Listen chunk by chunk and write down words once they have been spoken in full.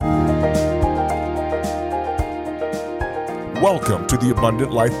Welcome to the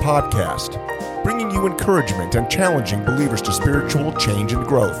Abundant Life Podcast, bringing you encouragement and challenging believers to spiritual change and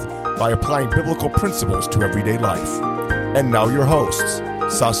growth by applying biblical principles to everyday life. And now your hosts,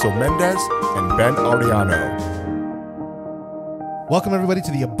 Sasso Mendez and Ben Ariano. Welcome, everybody,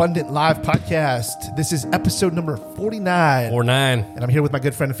 to the Abundant Live Podcast. This is episode number 49. 49. And I'm here with my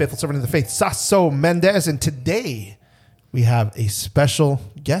good friend and faithful servant of the faith, Sasso Mendez. And today we have a special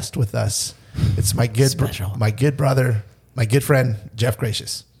guest with us. It's my good brother, my good friend, Jeff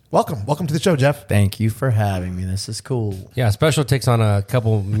Gracious. Welcome to the show, Jeff. Thank you for having me. This is cool. Yeah, special takes on a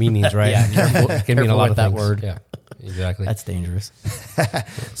couple meanings, right? It can mean a lot of that things. word. Yeah, exactly. That's dangerous.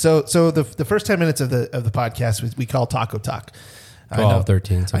 So the first 10 minutes of the podcast we call Taco Talk. 12,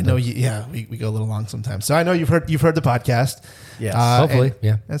 13 sometimes. I know we go a little long sometimes. So I know you've heard the podcast. Yes. Hopefully,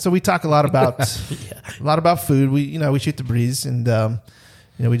 yeah. And so we talk a lot about food. We shoot the breeze and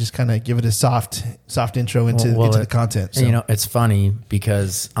we just kind of give it a soft intro into the content. So. And, it's funny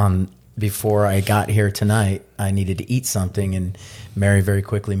because before I got here tonight, I needed to eat something, and Mary very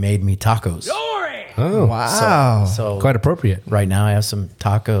quickly made me tacos. Oh, Wow. So quite appropriate. right now I have some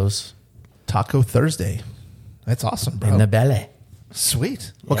tacos Taco Thursday. That's awesome, bro. in the belly.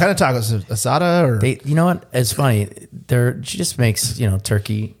 Sweet. What kind of tacos? Asada or? You know what? It's funny. She just makes,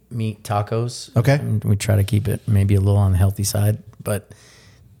 turkey meat tacos. Okay. And we try to keep it maybe a little on the healthy side, but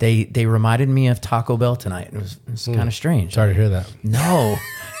they reminded me of Taco Bell tonight. It was kind of strange. Sorry to hear that. No,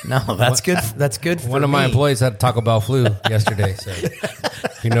 that's good. That's good for One of my me. employees had Taco Bell flu yesterday, so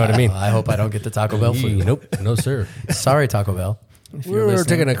you know what I mean. I hope I don't get the Taco Bell flu. Nope, no sir. Sorry, Taco Bell. If you're We're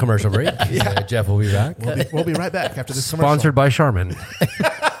listening. taking a commercial break. Jeff will be back. We'll be right back after this commercial. Sponsored by Charmin.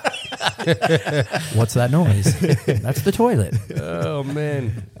 What's that noise? That's the toilet. Oh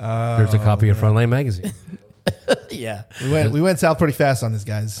man, there's a copy of Frontline magazine. Yeah. We went south pretty fast on this,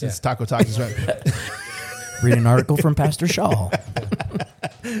 guys. It's Taco Talk is right. Read an article from Pastor Shaw.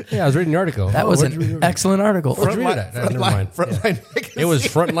 Yeah, I was reading the article. That was Where'd you read an excellent article. Where'd you read that? Never mind. It was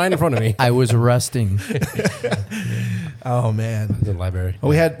Frontline in front of me. I was resting. Oh man. The library. Well,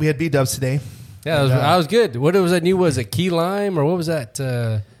 we had B-dubs today. Yeah, I was good. What was that new? Was it key lime or what was that?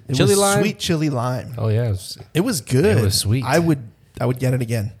 It Chili was lime? sweet chili lime. Oh yeah, It was good. It was sweet. I would get it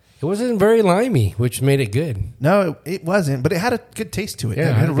again. it wasn't very limey, which made it good. No, it wasn't, but it had a good taste to it. Yeah,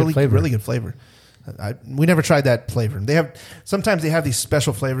 it had a good really flavor. really good flavor. We never tried that flavor. Sometimes they have these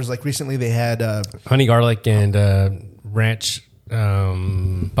special flavors. Like recently, they had Honey garlic and ranch,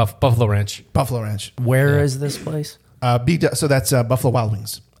 buffalo ranch. Buffalo Ranch. Where is this place? So that's Buffalo Wild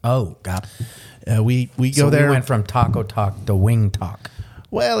Wings. Oh, God. We go So there. we went from Taco Talk to Wing Talk.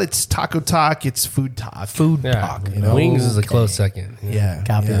 Well, it's Taco Talk. It's food talk. Food Yeah, Talk. wings is a close second. Yeah,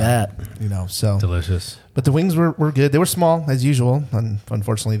 Copy yeah. that. So. Delicious. But the wings were good. They were small as usual. And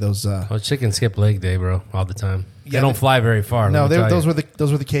unfortunately, those. Oh, chicken skip leg day, bro, all the time. Yeah, they don't fly very far. No, let me tell those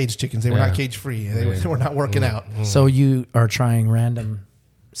you. were the cage chickens. They were Yeah. not cage free. They were not working out. So you are trying random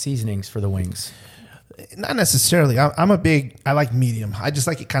seasonings for the wings. Not necessarily. I like medium. I just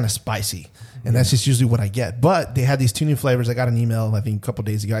like it kind of spicy, and that's just usually what I get. But they had these 2 new flavors. I got an email I think a couple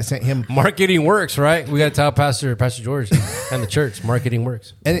days ago. I sent him, Marketing works, right? We got to tell Pastor George and the church. Marketing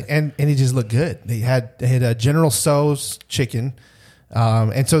works. and it just looked good. They had a General Tso's chicken,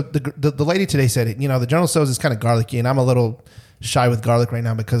 and so the lady today said, the General Tso's is kind of garlicky, and I'm a little shy with garlic right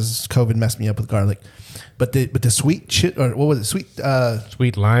now because COVID messed me up with garlic. But the sweet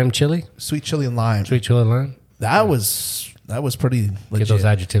Sweet lime chili. sweet chili and lime. Sweet chili lime. That was pretty legit. Get those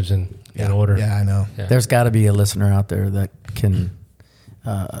adjectives in order. Yeah, I know. Yeah. There's got to be a listener out there that can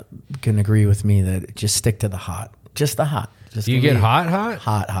agree with me that just stick to the hot. Just the hot. Just Do you give get me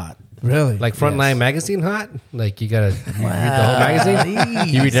hot? Really? Like Frontline magazine hot? Like you gotta read the whole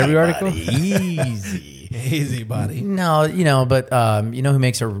magazine? You read every article? Easy. Easy, buddy. No, but who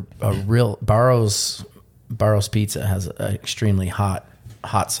makes a real Barrow's Pizza has an extremely hot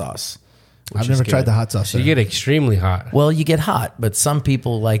sauce. I've never tried the hot sauce. So you get extremely hot. Well, you get hot, but some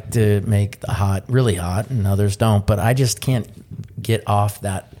people like to make the hot really hot and others don't. But I just can't get off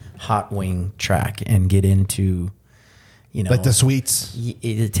that hot wing track and get into, like the sweets.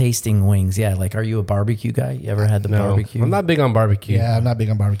 the tasting wings. Yeah. Like, are you a barbecue guy? You ever had the No, barbecue? I'm not big on barbecue. Yeah, I'm not big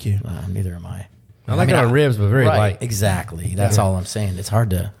on barbecue. Neither am I. I like it on ribs, but very Right, light. exactly. That's all I'm saying. It's hard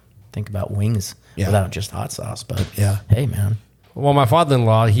to think about wings without just hot sauce. But Yeah. hey, man. Well, my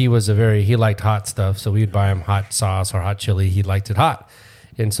father-in-law, he liked hot stuff, so we'd buy him hot sauce or hot chili. He liked it hot.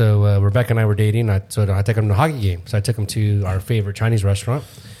 And so Rebecca and I were dating. I took him to a hockey game. So I took him to our favorite Chinese restaurant.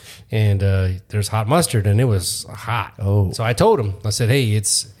 And there's hot mustard, and it was hot. Oh. So I told him, I said, hey,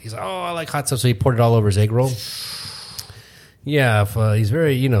 he's like, oh, I like hot stuff. So he poured it all over his egg roll. Yeah, if, he's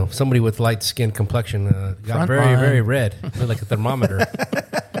very, somebody with light skin complexion. Got Front very, line. very red, looked like a thermometer.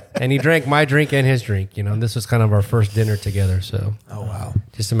 And he drank my drink and his drink, and this was kind of our first dinner together. So, Oh wow.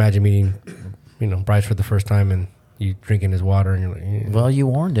 just imagine meeting, Bryce for the first time and you drinking his water, and you're like, Well, you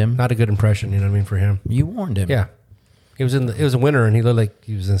warned him. not a good impression, for him. You warned him. Yeah, it was winter, and he looked like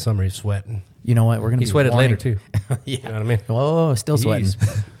he was in summer. He's sweating. You know what? We're gonna. He be sweated warning- later too. Yeah. You know what I mean? Oh, still sweating. He's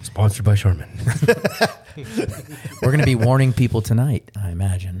sponsored by Charmin. We're going to be warning people tonight, I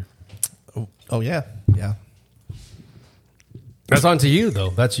imagine. Oh yeah. Yeah. That's on to you though.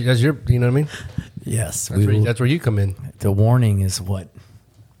 That's your. You know what I mean? Yes. That's where you come in. The warning is what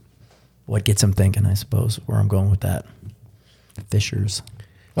gets them thinking, I suppose, where I'm going with that. Fishers.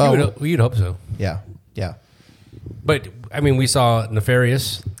 Well, You'd hope so. yeah. Yeah. But we saw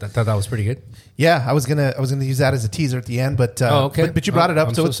Nefarious. I thought that was pretty good. Yeah, I was gonna use that as a teaser at the end, but Oh, okay. but you brought it up.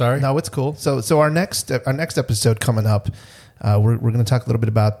 I'm so it's, sorry. No, it's cool. So our next episode coming up, we're gonna talk a little bit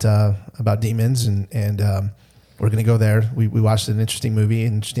about demons and we're gonna go there. We watched an interesting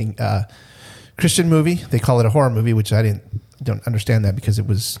Christian movie. They call it a horror movie, which I don't understand that because it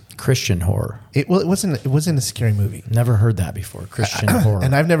was Christian horror. it wasn't a scary movie, Never heard that before. Christian horror.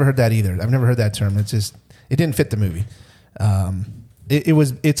 and I've never heard that either. I've never heard that term. It didn't fit the movie.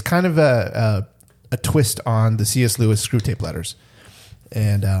 It's kind of a twist on the C.S. Lewis Screw Tape Letters,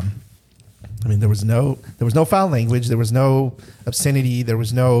 and there was no foul language, there was no obscenity, there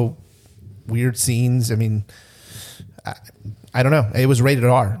was no weird scenes. I don't know. It was rated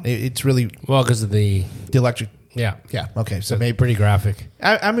R. It's really Well, because of the electric. yeah. Yeah. Okay. So So maybe. pretty graphic.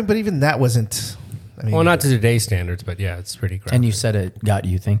 But even that wasn't. Well, not to today's standards, but yeah, it's pretty graphic. and you said it got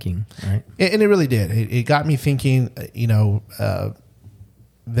you thinking, right? And it really did. It got me thinking,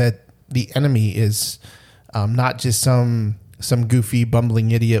 that the enemy is not just some goofy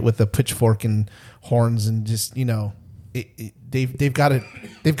bumbling idiot with a pitchfork and horns and just they've got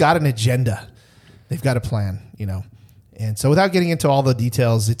an agenda, they've got a plan, And so without getting into all the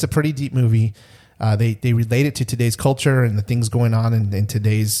details, it's a pretty deep movie. They relate it to today's culture and the things going on in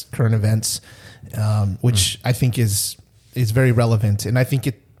today's current events, which I think is very relevant, and I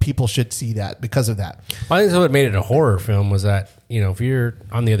think people should see that because of that. I think what made it a horror film was that, if you're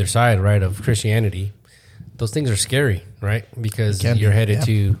on the other side, right, of Christianity, those things are scary, right? Because can be, you're headed yeah.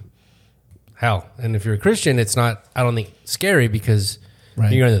 to hell. And if you're a Christian, it's not, I don't think, scary because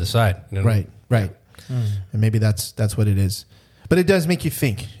Right. you're on the other side. Right. And maybe that's what it is. But it does make you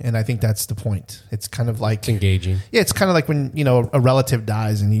think, and I think that's the point. It's kind of like It's engaging. Yeah, it's kind of like when a relative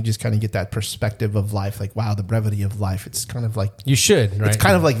dies, and you just kind of get that perspective of life, like wow, the brevity of life. It's kind of like You should, right? it's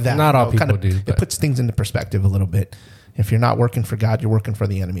kind of like that. Not all people kind of, do. It But puts things into perspective a little bit. If you're not working for God, you're working for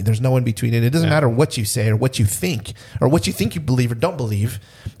the enemy. There's no in between it. It doesn't matter what you say or what you think or what you think you believe or don't believe.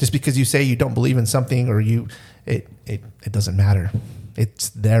 Just because you say you don't believe in something or it doesn't matter. It's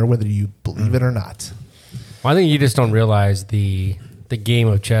there whether you believe it or not. Well, I think you just don't realize the game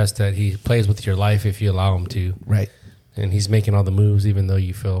of chess that he plays with your life if you allow him to. Right. And he's making all the moves even though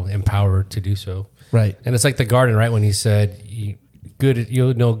you feel empowered to do so. Right. And it's like the garden, right? When he said, "Good,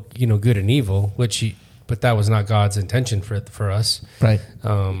 you'll know, good and evil," but that was not God's intention for us. Right.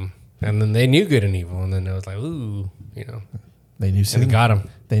 And then they knew good and evil, and then it was like, ooh, They knew sin. and they got him.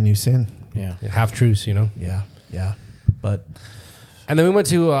 They knew sin. Yeah. Half truths, Yeah. Yeah. But And then we went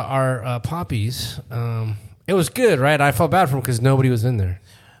to our Poppies. It was good, right? I felt bad for him because nobody was in there.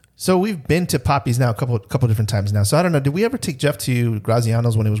 so we've been to Poppy's now a couple different times now. So I don't know. Did we ever take Jeff to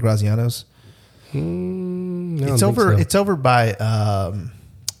Graziano's when it was Graziano's? No, I It's don't think over. so. It's over by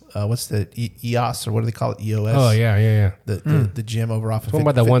what's the EOS or what do they call it? EOS. Oh yeah. The gym over off of. Talking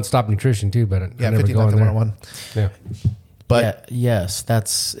about that One Stop Nutrition too, but I Yeah, never go 59th in there. and 101. Yeah. But yes,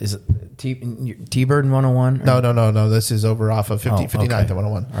 is it T-Bird 101? no. This is over off of 59th okay. and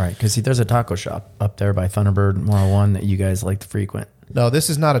 101. All right, because there's a taco shop up there by Thunderbird 101 that you guys like to frequent. No, this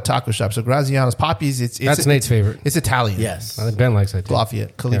is not a taco shop. So Graziano's Poppy's. It's That's Nate's favorite. It's Italian. Yes. I think Ben likes that too.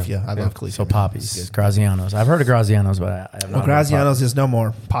 Califia. Yeah. I love Califia. So Poppy's, Graziano's. I've heard of Graziano's, but I have not. Well, heard of Graziano's is no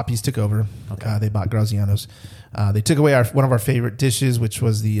more. Poppy's took over. They bought Graziano's. They took away one of our favorite dishes, which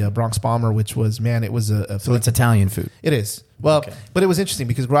was the Bronx Bomber, which was it was a So it's Italian food. It is. Well, but it was interesting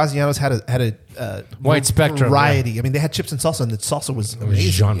because Graziano's had a Wide spectrum, variety. I mean, they had chips and salsa, and the salsa was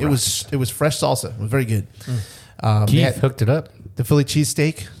amazing. genre. It was fresh salsa. It was very good. They Keith had hooked it up. the Philly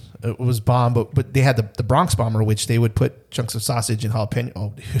cheesesteak. It was bomb, but they had the Bronx Bomber, which they would put chunks of sausage and jalapeno.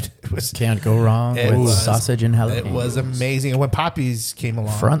 Oh, dude, it was Can't go wrong It with was- sausage and jalapeno. it was amazing. And when Poppy's came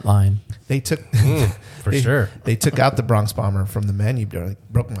along, Frontline. they took For sure. They took out the Bronx Bomber from the menu. It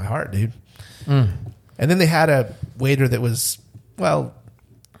broke my heart, dude. And then they had a waiter that was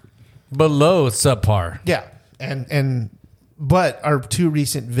Below subpar. yeah, and But our 2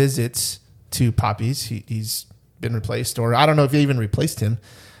 recent visits to Poppy's, he's been replaced, or I don't know if they even replaced him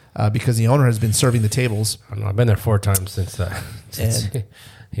because the owner has been serving the tables. I don't know. I've been there 4 times since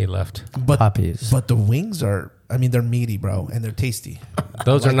he left. But Poppy's. But the wings are, I mean, they're meaty, bro, and they're tasty.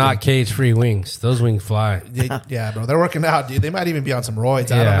 Those are not cage-free wings. Those wings fly. Yeah, bro, they're working out, dude. They might even be on some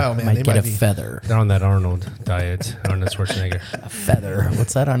roids. I don't know, man. Might They get a be. feather. They're on that Arnold diet. Arnold Schwarzenegger. A feather.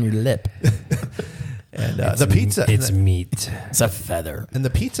 What's that on your lip? And the pizza, It's meat. It's a feather. and the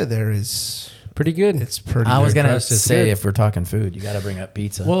pizza there is, Pretty good. it's pretty. I was good. gonna crust is say, good. if we're talking food, you got to bring up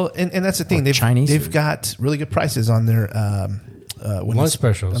pizza. Well, and that's the thing. Or Chinese They've food. got really good prices on their Lunch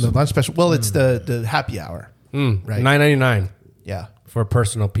specials. On the lunch special. Well, it's the happy hour, right? $9.99 Yeah. for a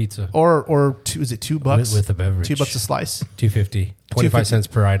personal pizza. Or two, is it $2 With a beverage. $2 a slice? $2.50. 25 cents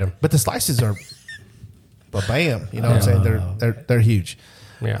per item. But the slices are, bam. You know what I'm saying? They're huge.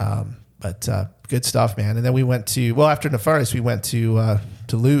 Yeah. But good stuff, man. And then we went to after Nefaris, we went to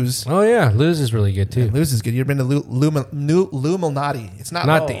Luz. Oh yeah, Luz is really good too. Luz is good. You ever been to Lumalnati? It's not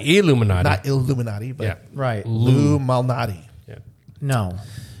Not the Illuminati. not Illuminati, but Yeah. right. Lumalnati. Yeah. No.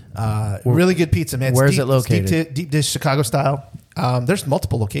 Really good pizza, man. It's Where's deep, it located? it's deep dish Chicago style. There's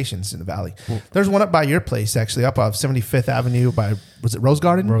multiple locations in the valley. There's one up by your place, actually, up off 75th Avenue by, was it Rose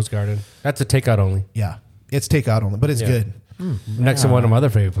Garden? Rose Garden. That's a takeout only. Yeah. It's takeout only, but it's Yeah. good. Next to one of my other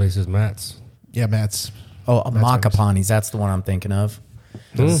favorite places, Matt's. Yeah, Matt's. Oh, Macapani's. That's the one I'm thinking of.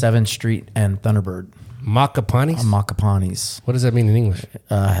 7th Street and Thunderbird. Macapani's? Macapani's. What does that mean in English?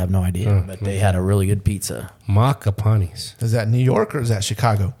 I have no idea, but they had a really good pizza. Macapani's. Is that New York or is that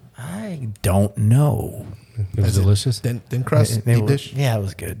Chicago? I don't know. It was delicious. Thin crust, It deep was- dish. Yeah, it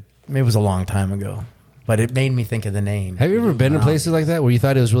was good. It was a long time ago, but it made me think of the name. Have you ever been to places like that where you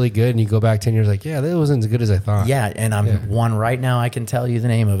thought it was really good and you go back 10 years like, yeah, that wasn't as good as I thought? Yeah, and I'm one right now. I can tell you the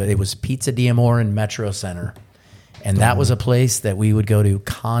name of it. It was Pizza D'Amore in Metro Center, and that was a place that we would go to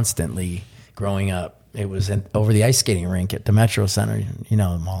constantly growing up. It was over the ice skating rink at the Metro Center, you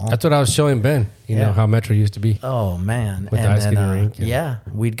know, the mall. That's what I was showing Ben. You know how Metro used to be. Oh man, With the ice skating rink, Yeah, yeah.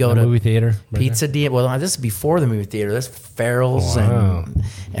 we'd go The to movie theater. right Pizza D'Amore. Well, this is before the movie theater. This Farrell's Wow.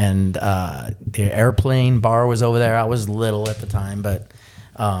 and the airplane bar was over there. I was little at the time, but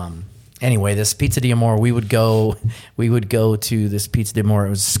anyway, this Pizza D'Amore. We would go to this Pizza D'Amore. It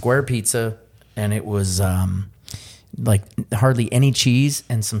was square pizza, and it was like hardly any cheese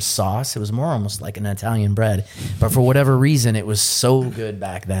and some sauce. It was more almost like an Italian bread, but for whatever reason, it was so good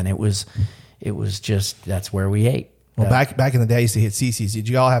back then. It was just, that's where we ate. Well, back in the day, I used to hit CC's. Did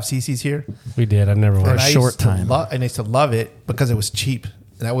you all have CC's here? We did. I never And went. I short used to time. and I used to love it because it was cheap.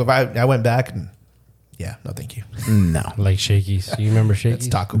 And I went back and, yeah, no, thank you. No. Like Shakey's. You remember Shakey's? It's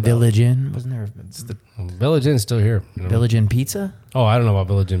Taco Bell. Village Inn, wasn't there? Village Inn's still here. You know? Village Inn Pizza? Oh, I don't know about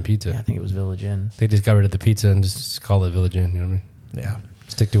Village Inn Pizza. Yeah, I think it was Village Inn. They just got rid of the pizza and just call it Village Inn. You know what I mean? Yeah.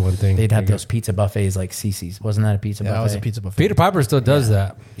 Stick to one thing. They'd have There you those pizza buffets like Cece's. Wasn't that a pizza Yeah, buffet? that was a pizza buffet. go. Peter Piper still does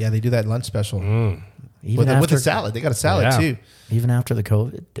that. Yeah, they do that lunch special. Even With after a salad. They got a salad, Yeah. too. Even after the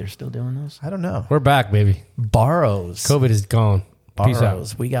COVID, they're still doing those. I don't know. We're back, baby. Barrows. COVID is gone. Peace out.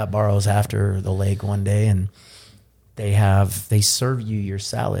 Barrows. We got Barrows after the lake one day, and they serve you your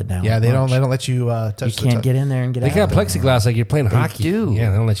salad now. Yeah, at they lunch. don't let you touch You can't get in there and get They out. got plexiglass like you're playing hockey. do.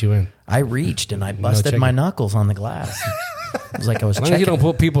 Yeah, they don't let you in. I reached and I busted check my it. knuckles on the glass. It was like I was As long as you checking, don't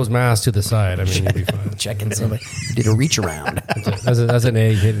put people's masks to the side, I mean, you'll be fine. checking somebody. Did a reach around. That's an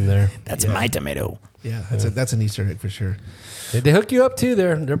egg hidden there. That's my tomato. Yeah, that's an Easter egg for sure. They hook you up too.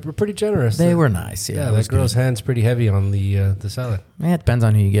 They're pretty generous. They were nice. Yeah, Yeah, it that was girl's good. hand's pretty heavy on the salad. Yeah, it depends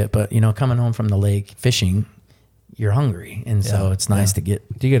on who you get, but coming home from the lake fishing, you're hungry, and so Yeah, it's nice to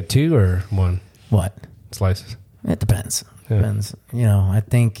get Do you get 2 or 1 what? slices? It depends. Yeah. Depends. I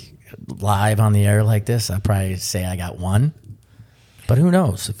think live on the air like this, I'd probably say I got 1. But who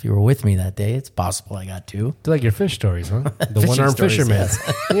knows? If you were with me that day, it's possible I got 2. They're like your fish stories, huh? The Fishing one-armed stories, fisherman.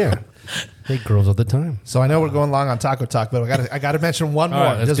 yes. Yeah, they girls all the time. So I know we're going long on Taco Talk, but I got to mention one All more.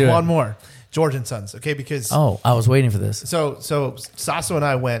 right, let's Just do it. one more. George and Sons, okay? Because Oh, I was waiting for this. so Sasso and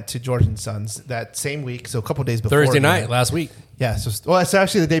I went to George and Sons that same week, so a couple days before. Thursday we night went. last week. Yeah, it's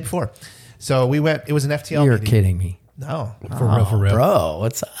actually the day before. So we went. It was an FTL. You're meeting. kidding me. No, For real. Bro,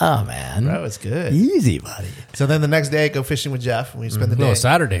 what's up, man? that was good. Easy, buddy. So then the next day, I go fishing with Jeff, and we spend the day. No,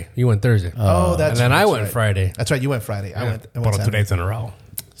 Saturday. You went Thursday. Oh, that's and then I that's went right. Friday. That's right. You went Friday. I went About 2 Saturday. days in a row.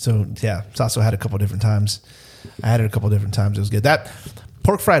 So yeah, Sasso had a couple different times. I had it a couple different times. It was good. That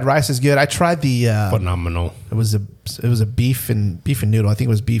pork fried rice is good. I tried the. Phenomenal. It was a beef and noodle. I think it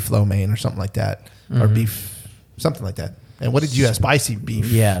was beef lo mein or something like that, or beef something like that. And what did you have? Spicy beef.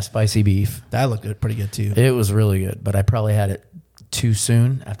 Yeah, spicy beef. That looked good, pretty good too. It was really good, but I probably had it too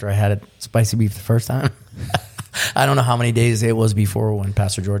soon after I had it spicy beef the first time. I don't know how many days it was before when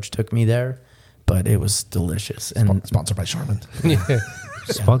Pastor George took me there, but it was delicious. And Sponsored by Charmin. Yeah.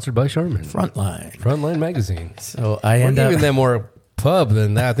 Sponsored by Charmin. Frontline Magazine. So I We're end up. giving them more pub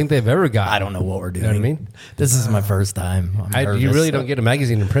than I think they've ever got. I don't know what we're doing. You know what I mean? This is my first time. I'm You nervous. really don't get a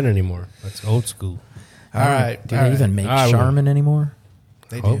magazine in print anymore. That's old school. All right. Do they even make All right, Charmin anymore?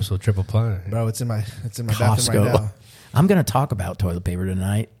 They Hope do. so. Triple ply. Bro, it's in my bathroom right Costco. now. I'm going to talk about toilet paper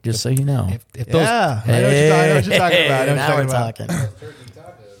tonight, just so you know. If those, Yeah. I know what you're talking about. I know Now what we're you're talking about.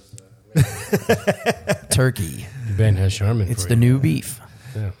 talking. Turkey. Ben has Charmin. It's for the you. new beef.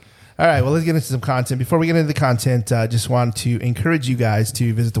 Yeah. All right, well, let's get into some content. Before we get into the content, just want to encourage you guys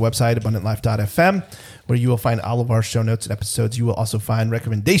to visit the website, abundantlife.fm, where you will find all of our show notes and episodes. You will also find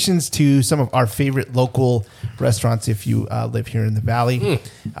recommendations to some of our favorite local restaurants if you live here in the Valley.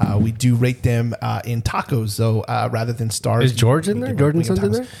 We do rate them in tacos, though, rather than stars. Is George in we there? give George and we give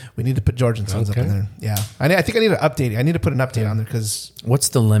Sons in tacos. there? We need to put George and Sons Okay. up in there. Yeah. I think I need to update it. I need to put an update on there because What's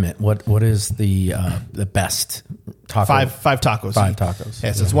the limit? What is the best taco? five tacos. 5 tacos.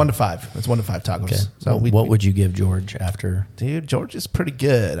 Yeah, so it's 1 to 5. It's 1 to 5 tacos. Okay. So What would you give George after? Dude, George is pretty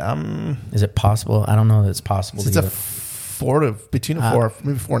good. Is it possible? I don't know that it's possible. It's to a give 4 to between a 4,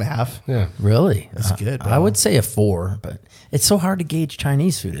 maybe 4.5. Yeah. Really? That's good, bro. I would say a 4, but it's so hard to gauge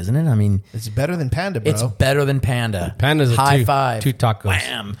Chinese food, isn't it? I mean, It's better than Panda, bro. it's better than Panda. Panda's a high five. 2 tacos.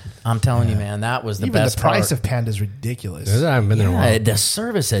 Wham! I'm telling you, man, that was the Even best the price part. of Panda is ridiculous. I haven't been there in a Yeah, while. the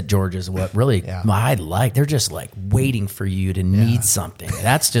service at George is what really Yeah. I like. They're just like waiting for you to need something.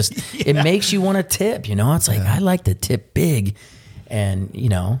 That's just it makes you want to tip. You know, it's like I like to tip big, and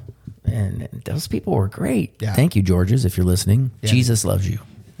and those people were great. Yeah. Thank you, Georges, if you're listening. Yeah. Jesus loves you.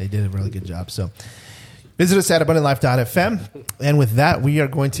 They did a really good job. So visit us at abundantlife.fm. And with that, we are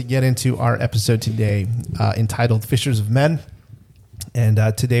going to get into our episode today entitled Fishers of Men. And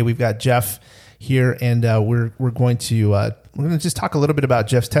today we've got Jeff here, and we're going to just talk a little bit about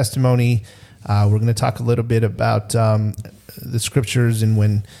Jeff's testimony. We're going to talk a little bit about the scriptures and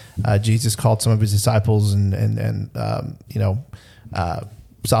when Jesus called some of his disciples, and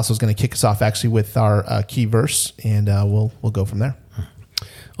Sasso's going to kick us off actually with our key verse, and we'll go from there.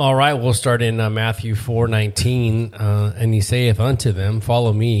 All right, we'll start in Matthew 4:19, and he saith unto them,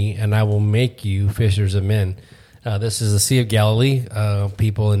 Follow me, and I will make you fishers of men. This is the Sea of Galilee.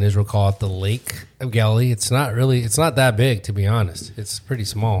 People in Israel call it the Lake of Galilee. It's not that big, to be honest. It's pretty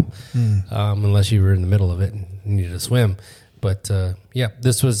small, unless you were in the middle of it and needed to swim. But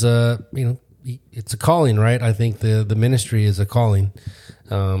this was it's a calling, right? I think the ministry is a calling,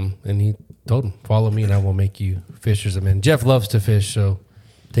 and he told them, "Follow me, and I will make you fishers of men." Jeff loves to fish, so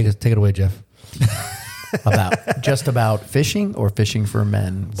take it away, Jeff. About fishing or fishing for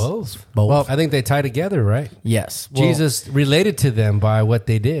men? Both. Both. Well, I think they tie together, right? Yes. Well, Jesus related to them by what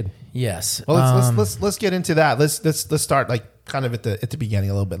they did. Yes. Well, let's get into that. Let's start like kind of at the beginning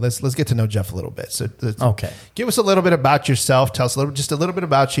a little bit. Let's get to know Jeff a little bit. So Okay. give us a little bit about yourself. Tell us a little bit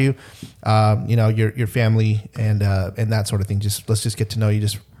about you, your family and that sort of thing. Let's just get to know you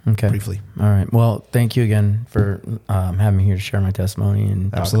just briefly. All right. Well, thank you again for having me here to share my testimony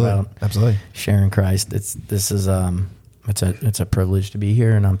and talk about sharing Christ. It's a privilege to be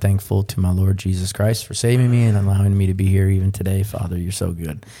here, and I'm thankful to my Lord Jesus Christ for saving me and allowing me to be here even today. Father, you're so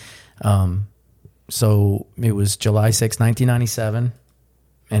good. So it was July 6, 1997,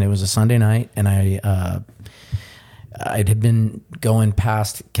 and it was a Sunday night, and I had been going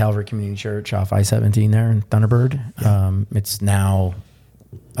past Calvary Community Church off I-17 there in Thunderbird. Yeah. It's now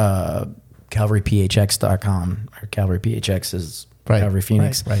CalvaryPHX.com, or Calvary PHX is Calvary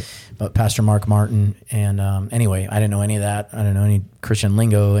Phoenix. Right. But Pastor Mark Martin, and anyway, I didn't know any of that. I didn't know any Christian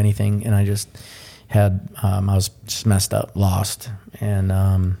lingo, anything, and I just had I was just messed up, lost,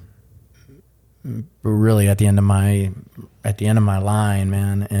 and really at the end of my line,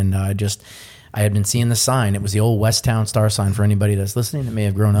 man. And I had been seeing the sign. It was the old Westtown Star sign for anybody that's listening that may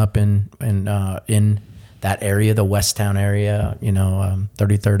have grown up in that area, the Westtown area,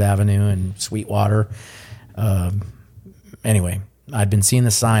 33rd Avenue and Sweetwater. Anyway, I'd been seeing the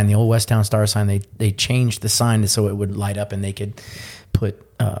sign, the old Westtown Star sign. They changed the sign so it would light up and they could put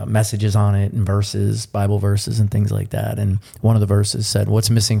messages on it and verses, Bible verses and things like that. And one of the verses said, "What's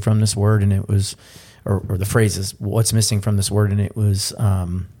missing from this word?" And it was, or the phrase is, "What's missing from this word?" And it was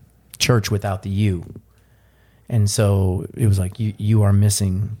church without the U. And so it was like, you are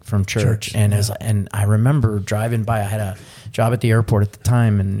missing from church. And and I remember driving by, I had a job at the airport at the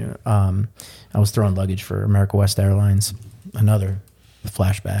time, and I was throwing luggage for America West Airlines, another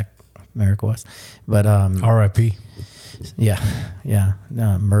flashback, America West. But R.I.P. Yeah.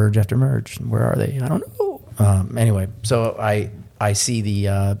 Merge after merge. Where are they? I don't know. Anyway, so I I see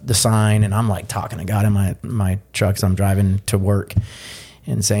the sign, and I'm like talking to God in my truck as I'm driving to work,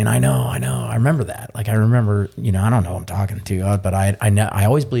 and saying, I know, I remember that. Like I remember, I don't know who I'm talking to, but I know, I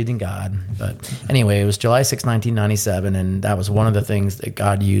always believed in God. But anyway, it was July 6, 1997, and that was one of the things that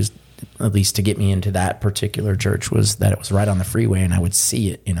God used, at least to get me into that particular church, was that it was right on the freeway and I would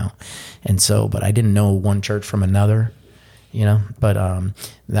see it, And so, but I didn't know one church from another, but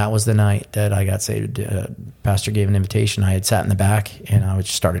that was the night that I got saved. Pastor gave an invitation. I had sat in the back and I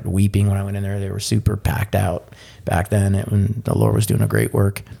just started weeping when I went in there. They were super packed out back then when the Lord was doing a great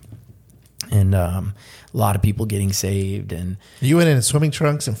work. And a lot of people getting saved. And you went in swimming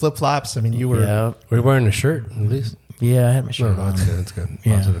trunks and flip flops. I mean, you were. Yeah. Were you wearing a shirt at least? Yeah, I had my shirt on. That's good. That's good.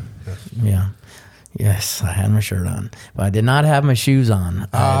 Yeah. Positive. Yes. Yeah. Yes, I had my shirt on, but I did not have my shoes on.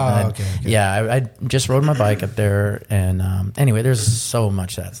 Okay. Yeah, I just rode my bike up there, and anyway, there's so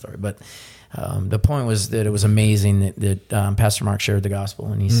much to that story. But the point was that it was amazing that Pastor Mark shared the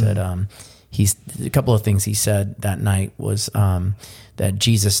gospel, and he said a couple of things he said that night was that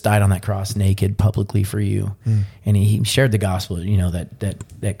Jesus died on that cross naked publicly for you, and he shared the gospel.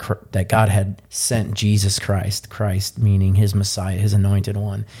 That God had sent Jesus Christ meaning His Messiah, His anointed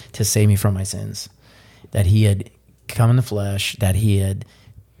one, to save me from my sins. That He had come in the flesh, that He had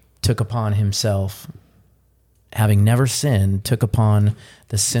took upon Himself, having never sinned, took upon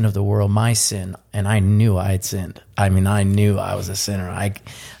the sin of the world, my sin, and I knew I had sinned. I mean, I knew I was a sinner. I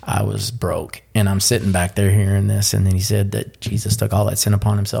was broke, and I'm sitting back there hearing this, and then He said that Jesus took all that sin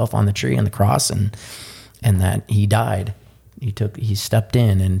upon Himself on the tree and the cross, and that He died. He stepped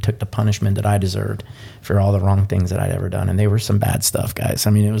in and took the punishment that I deserved for all the wrong things that I'd ever done. And they were some bad stuff, guys. I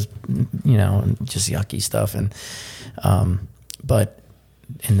mean, it was, just yucky stuff. And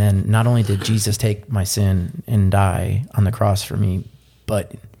then not only did Jesus take my sin and die on the cross for me,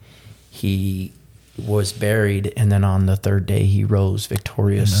 but He was buried. And then on the third day, He rose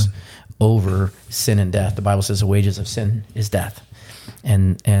victorious over sin and death. The Bible says the wages of sin is death.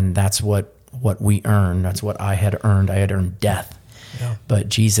 And that's what we earn. That's what I had earned. I had earned death. Yeah. But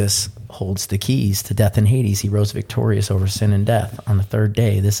Jesus holds the keys to death and Hades. He rose victorious over sin and death on the third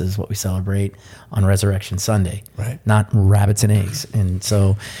day. This is what we celebrate on Resurrection Sunday, right? Not rabbits and eggs. And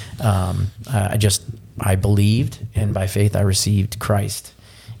so I believed, and by faith I received Christ,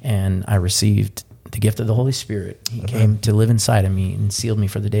 and I received the gift of the Holy Spirit. He came to live inside of me and sealed me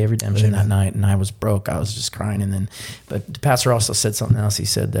for the day of redemption that night. And I was broke. I was just crying. But the pastor also said something else. He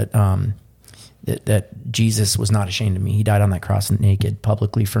said that that Jesus was not ashamed of me. He died on that cross naked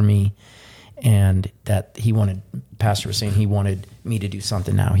publicly for me. And that pastor was saying he wanted me to do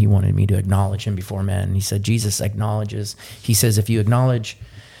something now. He wanted me to acknowledge Him before men. And he said, Jesus acknowledges. He says, if you acknowledge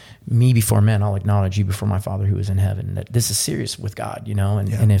me before men, I'll acknowledge you before my Father who is in heaven. That this is serious with God,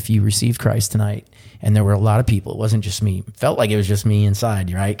 and if you receive Christ tonight, and there were a lot of people, it wasn't just me. It felt like it was just me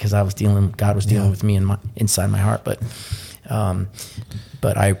inside, right? Because God was dealing with me inside my heart. But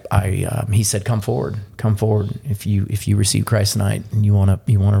He said, come forward. If you receive Christ tonight and you want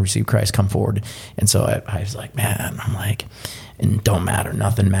to receive Christ, come forward. And so I was like, man, and don't matter.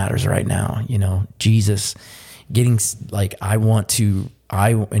 Nothing matters right now. Jesus getting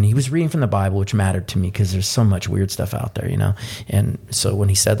and he was reading from the Bible, which mattered to me because there's so much weird stuff out there, And so when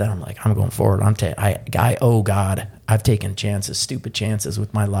he said that, I'm like, I'm going forward. I owe God. I've taken stupid chances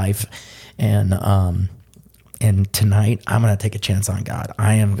with my life. And tonight I'm going to take a chance on God.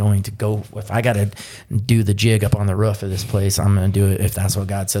 I am going to go. If I got to do the jig up on the roof of this place, I'm going to do it if that's what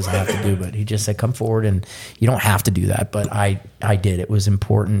God says I have to do. But He just said, come forward, and you don't have to do that. But I did. It was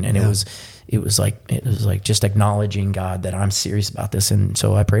important. And it was like just acknowledging God that I'm serious about this. And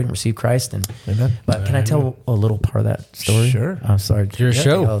so I prayed and received Christ. But can I tell a little part of that story? Sure. I'm sorry. Your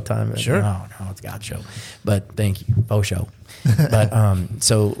show. All the time. Sure. No, it's God's show. But thank you. Faux show. But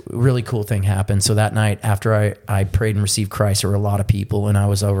so really cool thing happened. So that night after I prayed and received Christ, there were a lot of people, and I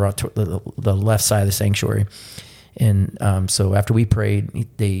was over on the left side of the sanctuary. And so after we prayed,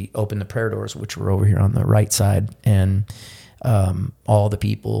 they opened the prayer doors, which were over here on the right side, and all the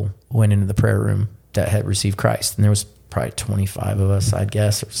people went into the prayer room that had received Christ. And there was probably 25 of us, I'd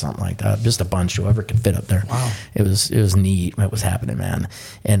guess, or something like that. Just a bunch, whoever could fit up there. Wow. It was neat what was happening, man.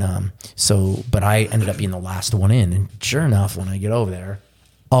 And but I ended up being the last one in. And sure enough, when I get over there,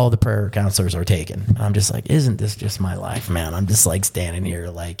 all the prayer counselors are taken. I'm just like, isn't this just my life, man? I'm just like standing here,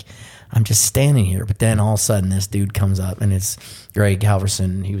 But then all of a sudden this dude comes up, and it's Greg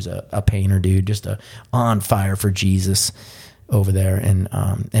Halverson. He was a painter dude, just on fire for Jesus over there. And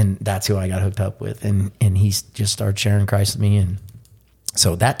that's who I got hooked up with. And he just started sharing Christ with me. And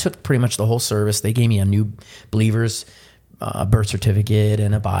so that took pretty much the whole service. They gave me a new believers a birth certificate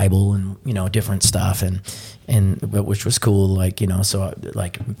and a Bible and, you know, different stuff and which was cool. Like, you know, so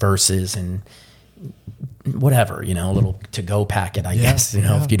like verses and whatever, you know, a little to-go packet, I guess, you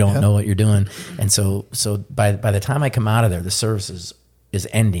know, if you don't know what you're doing. And so by the time I come out of there, the service is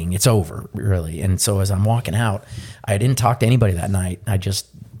ending. It's over, really. And so as I'm walking out, I didn't talk to anybody that night. I just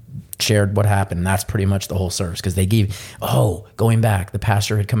shared what happened. And that's pretty much the whole service, because they going back, the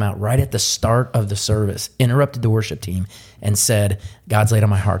pastor had come out right at the start of the service, interrupted the worship team and said, God's laid on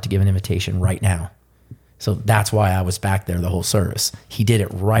my heart to give an invitation right now. So that's why I was back there the whole service. He did it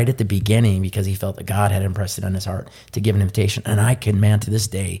right at the beginning because he felt that God had impressed it on his heart to give an invitation. And I can, man, to this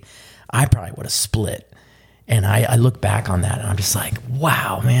day, I probably would have split. And I look back on that and I'm just like,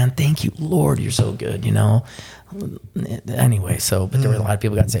 wow, man, thank you, Lord, you're so good, you know? Anyway, but there were a lot of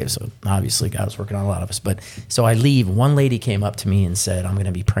people got saved. So obviously God was working on a lot of us. But so I leave. One lady came up to me and said, I'm going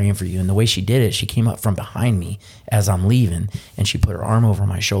to be praying for you. And the way she did it, she came up from behind me as I'm leaving and she put her arm over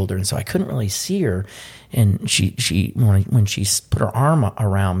my shoulder. And so I couldn't really see her. And when she put her arm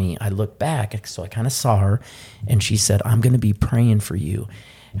around me, I looked back. So I kind of saw her and she said, I'm going to be praying for you.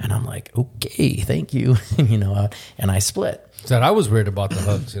 And I'm like, okay, thank you. You know, and I split. Said I was weird about the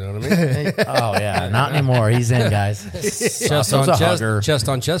hugs, you know what I mean? Oh yeah, not anymore. He's in, guys. Chest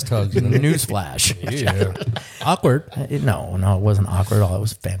on chest hugs. You know? Newsflash. Yeah. Awkward. No, it wasn't awkward at all. It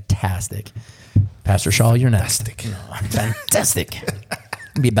was fantastic. Pastor Shaw, you're next. Fantastic.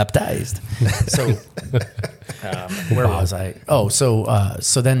 Be baptized. So, where was I? Oh, so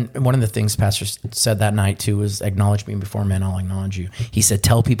then one of the things Pastor said that night too was, acknowledge me before men, I'll acknowledge you. He said,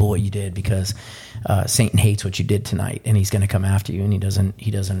 tell people what you did, because Satan hates what you did tonight, and he's going to come after you, and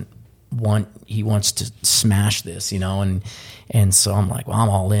he wants to smash this, you know, and so I'm like, well, I'm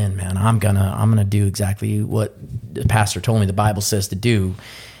all in, man. I'm gonna do exactly what the pastor told me the Bible says to do,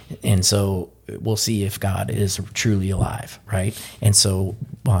 and so we'll see if God is truly alive, right? And so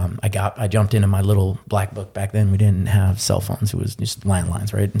I jumped into my little black book. Back then we didn't have cell phones; it was just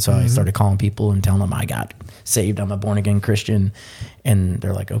landlines, right? And so I started calling people and telling them I got saved. I'm a born again Christian, and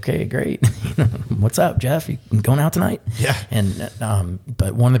they're like, "Okay, great. What's up, Jeff? You going out tonight?" Yeah. And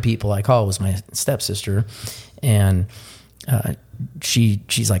but one of the people I called was my stepsister, and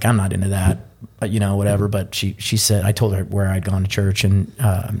she's like, "I'm not into that, but you know, whatever." But she said, I told her where I'd gone to church, and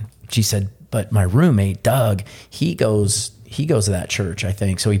she said, but my roommate, Doug, he goes to that church, I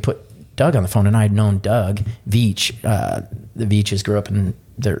think. So he put Doug on the phone, and I had known Doug Veach. The Veaches grew up, and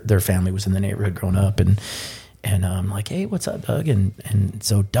their family was in the neighborhood growing up. And I'm like, hey, what's up, Doug? And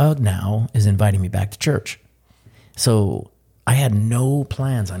so Doug now is inviting me back to church. So I had no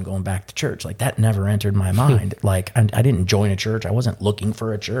plans on going back to church. Like, that never entered my mind. Like, I didn't join a church. I wasn't looking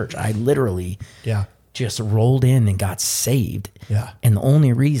for a church. I literally just rolled in and got saved. Yeah. And the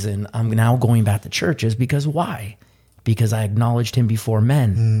only reason I'm now going back to church is because why? Because I acknowledged him before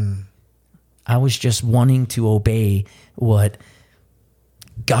men. I was just wanting to obey what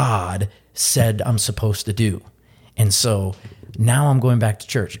God said I'm supposed to do. And so now I'm going back to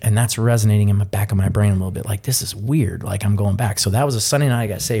church, and that's resonating in the back of my brain a little bit. Like, this is weird. Like, I'm going back. So that was a Sunday night I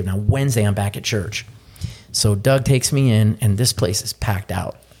got saved. Now Wednesday I'm back at church. So Doug takes me in, and this place is packed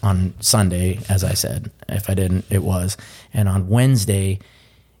out. On Sunday, as I said, if I didn't, it was. And on Wednesday,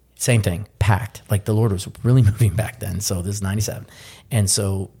 same thing, packed. Like, the Lord was really moving back then. So this is 97. And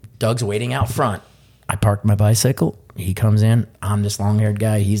so Doug's waiting out front. I parked my bicycle. He comes in. I'm this long-haired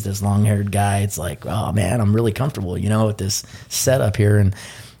guy. He's this long-haired guy. It's like, oh, man, I'm really comfortable, you know, with this setup here.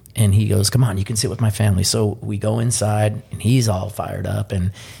 And he goes, come on, you can sit with my family. So we go inside, and he's all fired up,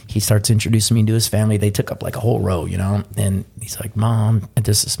 and he starts introducing me to his family. They took up like a whole row, you know, and he's like, Mom,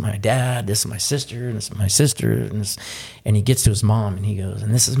 this is my dad, this is my sister, and this is my sister. And he gets to his mom, and he goes,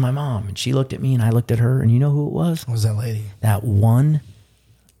 and this is my mom. And she looked at me, and I looked at her, and you know who it was? What was that lady?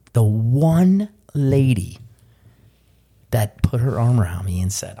 The one lady that put her arm around me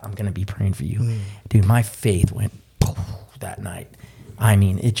and said, I'm going to be praying for you. Dude, my faith went that night. I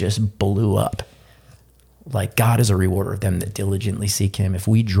mean, it just blew up. Like, God is a rewarder of them that diligently seek him. If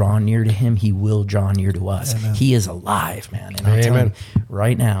we draw near to him, he will draw near to us. Amen. He is alive, man. And I'm telling you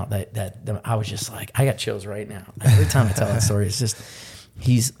right now that I was just like, I got chills right now. Every time I tell that story, it's just,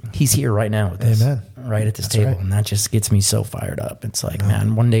 he's here right now with us. Amen. Right at this table. Right. And that just gets me so fired up. It's like,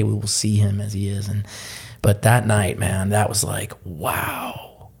 man, one day we will see him as he is. But that night, man, that was like, wow.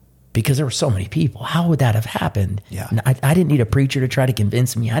 Because there were so many people. How would that have happened? Yeah. I didn't need a preacher to try to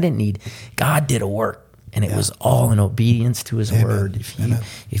convince me. God did a work. And it was all in obedience to his word.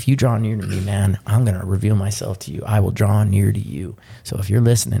 If you draw near to me, man, I'm going to reveal myself to you. I will draw near to you. So if you're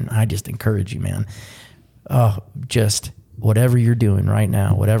listening, I just encourage you, man. Just whatever you're doing right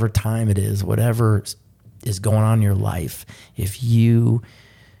now, whatever time it is, whatever is going on in your life, if you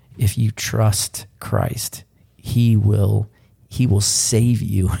trust Christ, he will save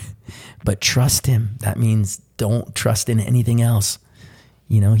you. But trust him. That means don't trust in anything else.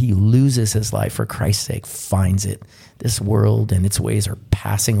 He loses his life for Christ's sake, finds it. This world and its ways are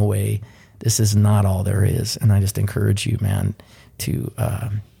passing away. This is not all there is. And I just encourage you, man, to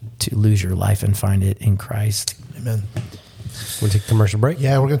lose your life and find it in Christ. Amen. We'll take a commercial break.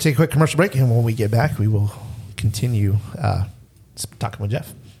 Yeah, we're going to take a quick commercial break, and when we get back, we will continue talking with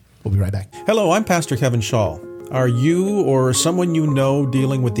Jeff. We'll be right back. Hello, I'm Pastor Kevin Shaw. Are you or someone you know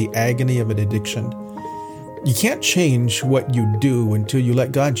dealing with the agony of an addiction? You can't change what you do until you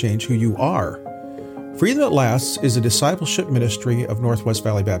let God change who you are. Freedom That Lasts is a discipleship ministry of Northwest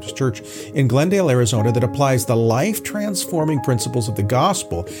Valley Baptist Church in Glendale, Arizona that applies the life-transforming principles of the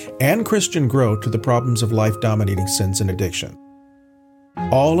gospel and Christian growth to the problems of life-dominating sins and addiction.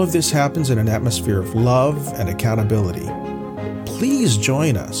 All of this happens in an atmosphere of love and accountability. Please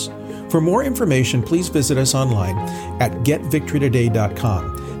join us. For more information, please visit us online at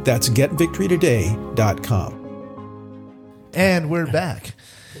getvictorytoday.com. That's getvictorytoday.com. And we're back.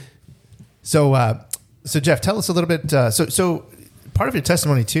 So Jeff, tell us a little bit. So part of your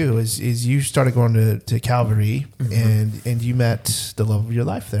testimony too is you started going to Calvary, and you met the love of your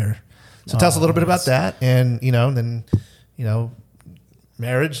life there. So tell us a little bit about that, and then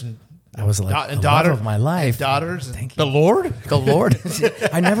marriage and I was like and the daughter love of my life, daughters. And Thank the you. Lord. The Lord.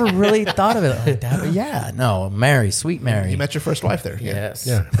 I never really thought of it like that. But yeah, no, Mary, sweet Mary. You met your first wife there. Yes.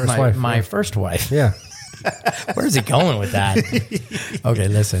 Yeah, first wife. My first wife. Yeah. Where's he going with that? Okay,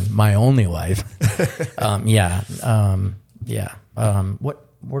 listen, my only wife.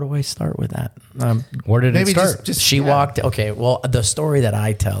 Where do I start with that? Where did Maybe it start? She walked. Okay, well, the story that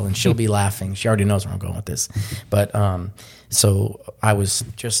I tell, and she'll be laughing. She already knows where I'm going with this. But so I was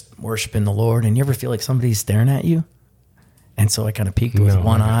just worshiping the Lord, and you ever feel like somebody's staring at you? And so I kind of peeked with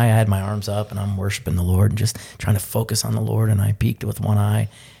one eye. I had my arms up, and I'm worshiping the Lord and just trying to focus on the Lord. And I peeked with one eye,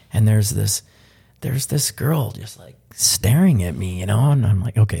 and there's this girl just like staring at me, and I'm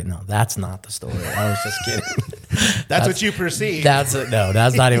like, okay, no, that's not the story. I was just kidding. That's what you perceive. That's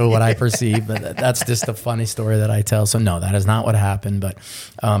not even what I perceive, but that's just a funny story that I tell. So no, that is not what happened. But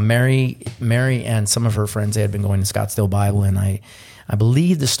Mary and some of her friends, they had been going to Scottsdale Bible, and I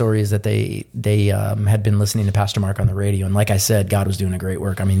believe the story is that they had been listening to Pastor Mark on the radio, and like I said, God was doing a great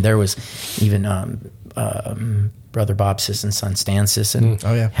work. I mean, there was even Brother Bob Sisson's son, Stan Sisson,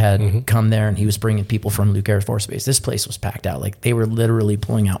 had come there, and he was bringing people from Luke Air Force Base. This place was packed out. Like, they were literally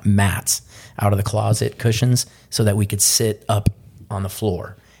pulling out mats out of the closet, cushions, so that we could sit up on the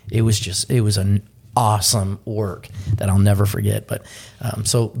floor. It was an awesome work that I'll never forget. But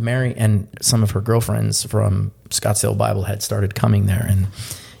so Mary and some of her girlfriends from Scottsdale Bible had started coming there,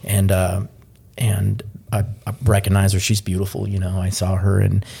 and I recognize her. She's beautiful. I saw her,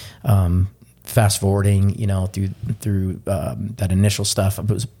 and fast forwarding, through that initial stuff. It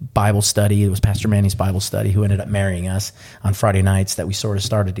was Bible study. It was Pastor Manny's Bible study, who ended up marrying us on Friday nights, that we sort of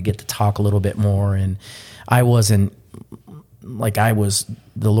started to get to talk a little bit more. And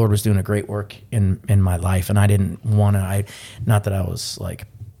the Lord was doing a great work in my life. And I didn't want to, not that I was like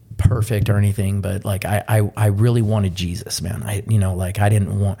perfect or anything, but like I really wanted Jesus, man.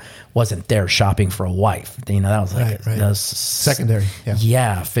 Wasn't there shopping for a wife. That was like right. That was Secondary.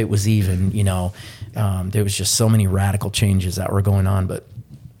 Yeah, if it was even, there was just so many radical changes that were going on. But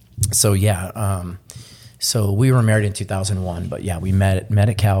so so we were married in 2001, but yeah, we met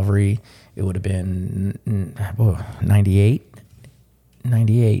at Calvary. It would have been 98.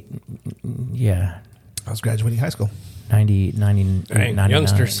 Yeah, I was graduating high school. 99.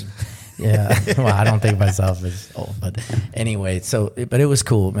 Youngsters. Yeah. Well, I don't think myself as old, but anyway, but it was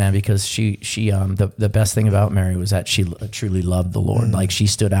cool, man, because she the best thing about Mary was that she truly loved the Lord. Like, she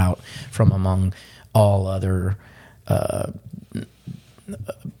stood out from among all other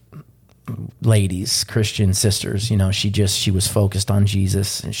ladies, Christian sisters. She was focused on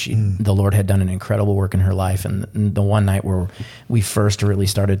Jesus, and the Lord had done an incredible work in her life. And the one night where we first really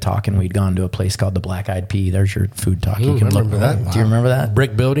started talking, we'd gone to a place called the Black Eyed Pea. There's your food talk. You can remember that. Do you remember that?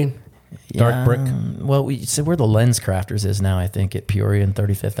 Brick building? Dark brick? Well, we said where the Lens Crafters is now, I think, at Peoria and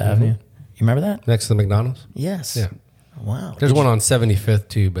 35th Avenue. You remember that? Next to the McDonald's? Yes. Yeah. Wow. There's one on 75th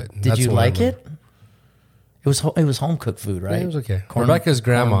too, but Did you like it? it? It was home cooked food, right? Yeah, it was okay. Rebecca's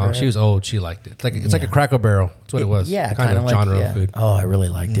grandma, cornbread. she was old. She liked it. It's like a Cracker Barrel. That's what it was. Yeah, kind of like, genre of food. Oh, I really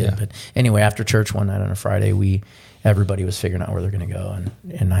liked it. Yeah. But anyway, after church one night on a Friday, everybody was figuring out where they're going to go,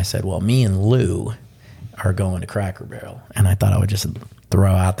 and I said, well, me and Lou are going to Cracker Barrel, and I thought I would just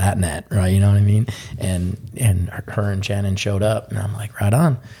throw out that net, right? You know what I mean? And her and Shannon showed up, and I'm like, right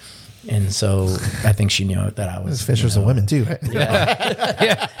on. And so I think she knew that I was. There's fishers of women too, right?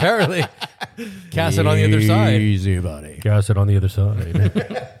 Yeah, apparently. Cast it on the other side. Easy, buddy. Cast it on the other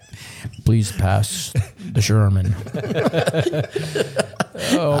side. Please pass the Sherman.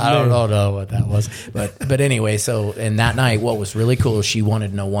 I don't know what that was, but anyway. So, and that night, what was really cool is she wanted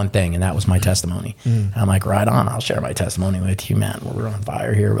to know one thing, and that was my testimony. And I'm like, right on, I'll share my testimony with you, man. We're on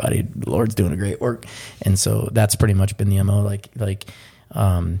fire here, buddy. The Lord's doing a great work, and so that's pretty much been the MO.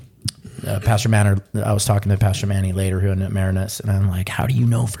 Pastor Manor, I was talking to Pastor Manny later who in Marinus, and I'm like, how do you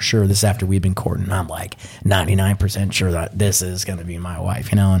know for sure this is after we've been courting? And I'm like 99% sure that this is going to be my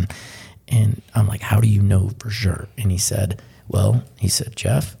wife, and I'm like, how do you know for sure? And he said,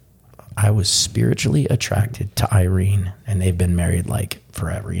 Jeff, I was spiritually attracted to Irene, and they've been married like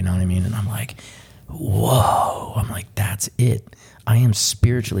forever, you know what I mean? And I'm like, whoa, I'm like, that's it. I am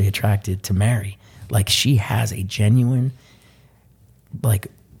spiritually attracted to Mary. Like, she has a genuine, like,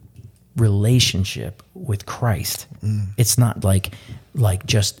 relationship with Christ. It's not like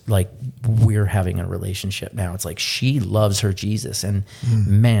just like we're having a relationship now. It's like she loves her Jesus, and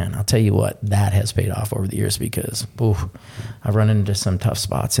man, I'll tell you what, that has paid off over the years, because I've run into some tough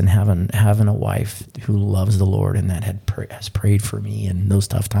spots, and having a wife who loves the Lord and that has prayed for me in those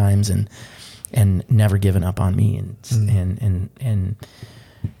tough times and never given up on me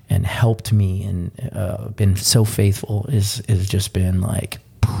and helped me and been so faithful is just been like.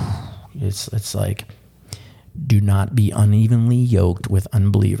 It's like, do not be unevenly yoked with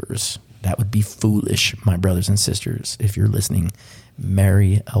unbelievers. That would be foolish, my brothers and sisters. If you're listening,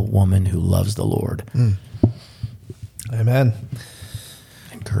 marry a woman who loves the Lord. Amen.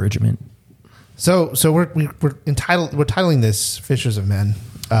 Encouragement. So we're titling this "Fishers of Men."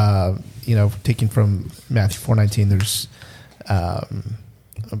 Taking from Matthew 4:19. There's a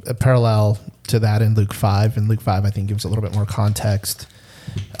parallel to that in Luke 5, and Luke 5 I think gives a little bit more context.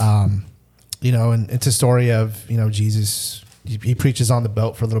 And it's a story of, Jesus, he preaches on the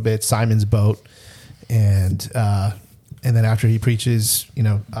boat for a little bit, Simon's boat. And then after he preaches,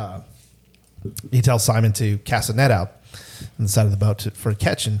 he tells Simon to cast a net out on the side of the boat for a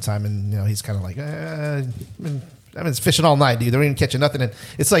catch. And Simon, he's kind of like, I've been fishing all night, dude. They're even catching nothing. And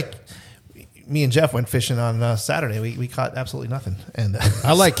it's like, me and Jeff went fishing on Saturday. We caught absolutely nothing. And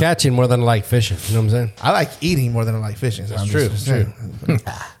I like catching more than I like fishing. You know what I'm saying? I like eating more than I like fishing. So That's true. You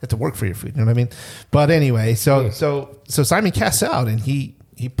have to work for your food. You know what I mean? But anyway, so Simon casts out, and he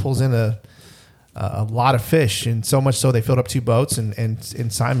pulls in a lot of fish, and so much so they filled up 2 boats. And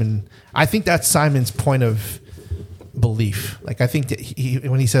Simon, I think that's Simon's point of belief. Like, I think that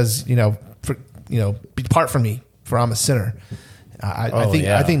when he says, depart from me, for I'm a sinner.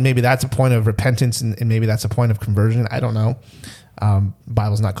 I think maybe that's a point of repentance, and maybe that's a point of conversion. I don't know.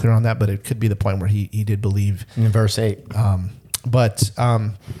 Bible's not clear on that, but it could be the point where he did believe. In verse 8. But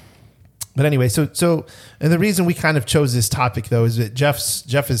anyway, so and the reason we kind of chose this topic though is that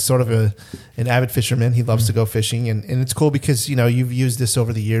Jeff is sort of an avid fisherman. He loves to go fishing, and it's cool because you've used this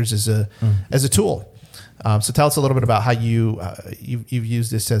over the years as a tool. So tell us a little bit about how you've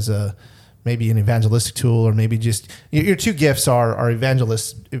used this as maybe an evangelistic tool, or maybe just your 2 gifts are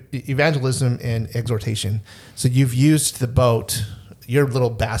evangelism and exhortation. So you've used the boat, your little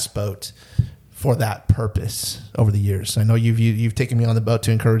bass boat, for that purpose over the years. I know you've taken me on the boat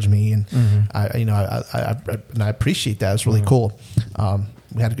to encourage me, and I appreciate that. It's really cool.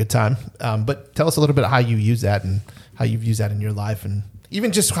 We had a good time. But tell us a little bit how you use that and how you've used that in your life, and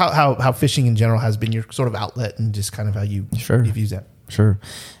even just how fishing in general has been your sort of outlet, and just kind of how you've used that. Sure.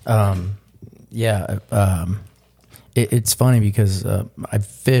 It's funny because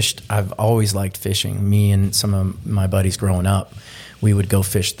I've always liked fishing. Me and some of my buddies growing up, we would go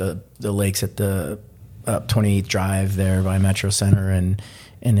fish the lakes at the 28th Drive there by Metro Center, and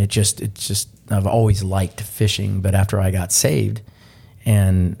it just I've always liked fishing. But after I got saved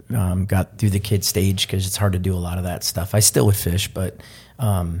and got through the kid stage, because it's hard to do a lot of that stuff, I still would fish, but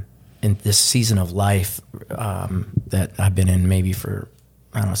in this season of life that I've been in, maybe for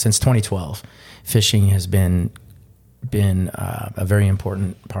since 2012, fishing has been a very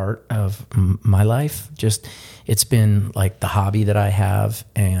important part of my life. Just, it's been like the hobby that I have,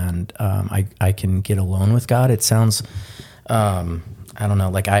 and I can get alone with God. It sounds, I don't know,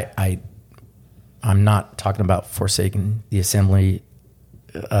 like I'm not talking about forsaking the assembling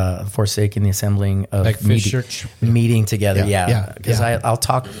of like church meeting together. Yeah. Because I'll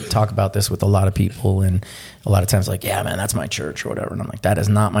talk about this with a lot of people, and a lot of times like, yeah, man, that's my church or whatever. And I'm like, that is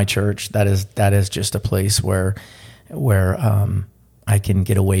not my church. That is just a place where I can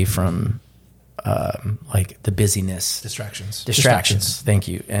get away from like the busyness, Distractions. Thank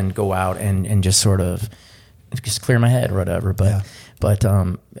you. And go out and just sort of just clear my head or whatever. But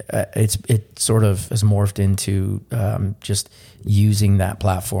it sort of has morphed into just using that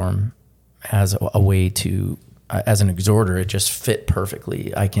platform as a way to, as an exhorter, it just fit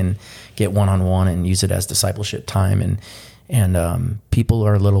perfectly. I can get one-on-one and use it as discipleship time, and people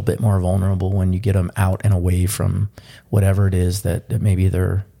are a little bit more vulnerable when you get them out and away from whatever it is that maybe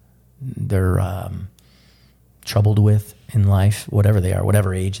they're troubled with in life, whatever they are,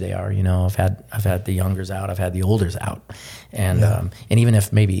 whatever age they are. You know, I've had the youngers out, I've had the olders out, and even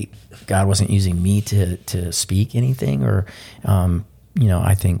if maybe God wasn't using me to speak anything, or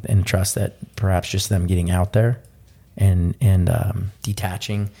I think and trust that perhaps just them getting out there and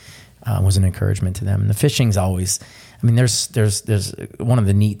detaching was an encouragement to them. And the fishing's always, I mean, there's one of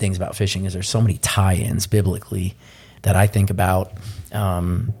the neat things about fishing is there's so many tie-ins biblically that I think about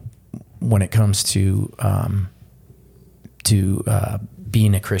when it comes to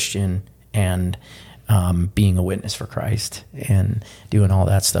being a Christian and being a witness for Christ and doing all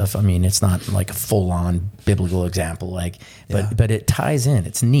that stuff. I mean, it's not like a full-on biblical example, but it ties in.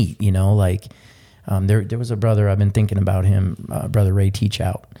 It's neat, there was a brother, I've been thinking about him, Brother Ray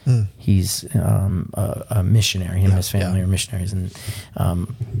Teachout. He's a missionary. Him and his family are missionaries, and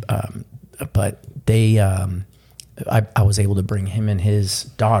but they, I was able to bring him and his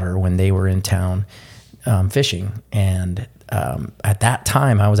daughter when they were in town fishing, and at that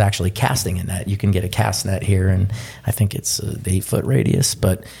time I was actually casting a net. You can get a cast net here, and I think it's the 8-foot radius,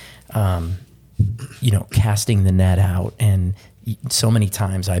 but casting the net out, and so many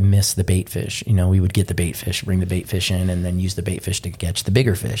times I missed the bait fish. We would get the bait fish, bring the bait fish in, and then use the bait fish to catch the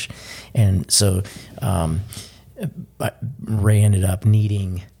bigger fish. And so Ray ended up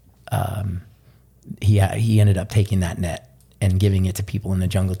needing, he ended up taking that net and giving it to people in the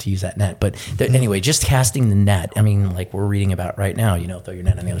jungle to use that net. But anyway, just casting the net, I mean, like we're reading about right now, throw your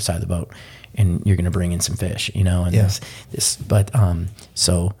net on the other side of the boat and you're going to bring in some fish, and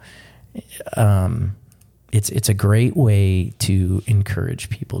it's a great way to encourage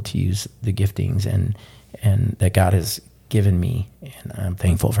people to use the giftings and that God has given me, and I'm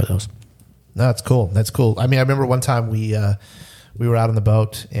thankful for those. No, that's cool. That's cool. I mean, I remember one time we were out on the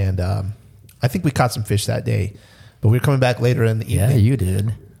boat, and I think we caught some fish that day, but we were coming back later in the evening. Yeah, you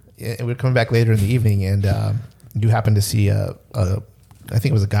did. Yeah, we were coming back later in the evening, and you happened to see I think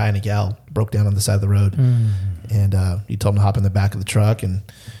it was a guy and a gal broke down on the side of the road, and you told them to hop in the back of the truck, and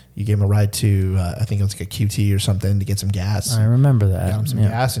you gave him a ride to, I think it was like a QT or something, to get some gas. I remember that. Got him some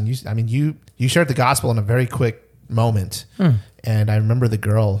gas, and you shared the gospel in a very quick moment. And I remember the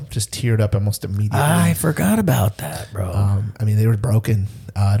girl just teared up almost immediately. I forgot about that, bro. They were broken.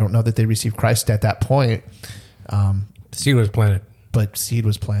 I don't know that they received Christ at that point. Seed was planted. But seed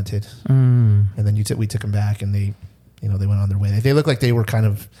was planted. And then we took them back, and they went on their way. They looked like they were kind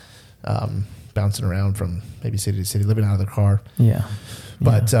of bouncing around from maybe city to city, living out of their car. Yeah.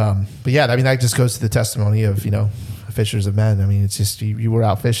 But yeah, I mean, that just goes to the testimony of, fishers of men. I mean, it's just, you were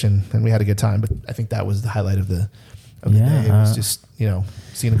out fishing and we had a good time, but I think that was the highlight of the day. It was just,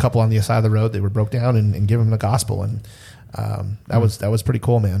 seeing a couple on the side of the road, they were broke down and giving them the gospel. And that was pretty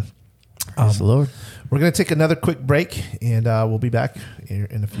cool, man. Praise the Lord. We're going to take another quick break, and we'll be back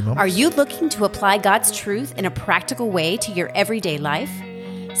in a few moments. Are you looking to apply God's truth in a practical way to your everyday life?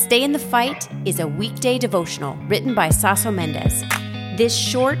 Stay in the Fight is a weekday devotional written by Saso Mendez. This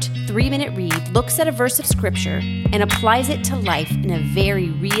short 3-minute read looks at a verse of Scripture and applies it to life in a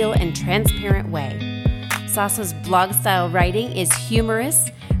very real and transparent way. Saso's blog-style writing is humorous,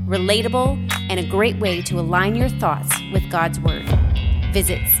 relatable, and a great way to align your thoughts with God's Word.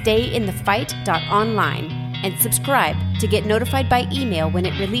 Visit stayinthefight.online and subscribe to get notified by email when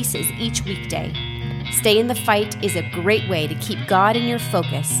it releases each weekday. Stay in the Fight is a great way to keep God in your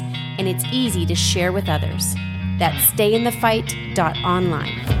focus, and it's easy to share with others. That's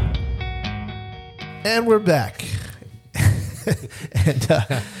stayinthefight.online. And we're back.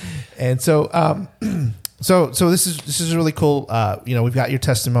 and so this is really cool. We've got your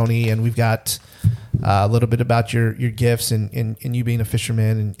testimony, and we've got a little bit about your gifts and you being a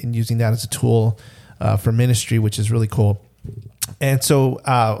fisherman and using that as a tool for ministry, which is really cool. And so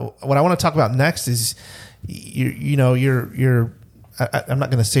what I want to talk about next is you're I'm not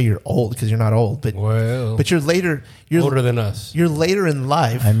going to say you're old, because you're not old, but you're later. You're older than us. You're later in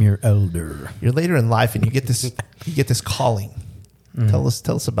life. I'm your elder. You're later in life, and you get this calling. Tell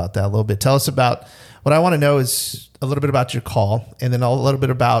us about that a little bit. Tell us about, what I want to know is a little bit about your call, and then a little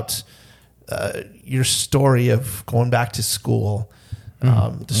bit about your story of going back to school,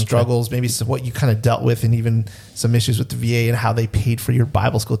 the struggles, maybe some, what you kind of dealt with, and even some issues with the VA and how they paid for your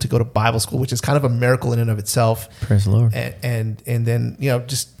Bible school to go to Bible school, which is kind of a miracle in and of itself. Praise the Lord. And then,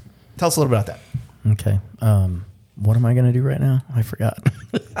 just tell us a little bit about that. Okay. What am I going to do right now? I forgot.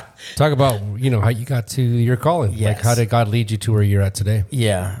 Talk about, how you got to your calling. Yes. Like, how did God lead you to where you're at today?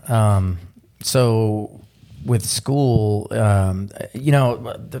 Yeah. So with school,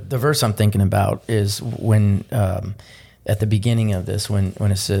 the verse I'm thinking about is when, at the beginning of this, when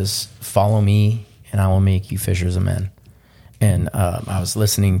it says, "Follow me and I will make you fishers of men." And I was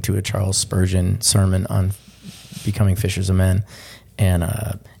listening to a Charles Spurgeon sermon on becoming fishers of men. And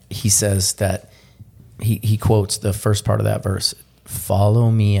he says that he quotes the first part of that verse, "Follow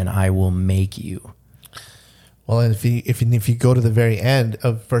me and I will make you." Well, and if you go to the very end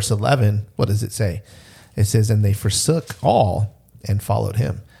of verse 11, what does it say? It says, "And they forsook all and followed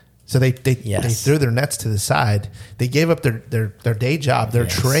him." So they threw their nets to the side. They gave up their day job, their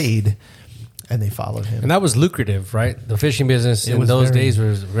trade, and they followed him. And that was lucrative, right? The fishing business in those days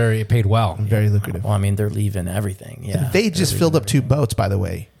it paid well. Very lucrative. Well, I mean, they're leaving everything. Yeah. They just filled up 2 boats, by the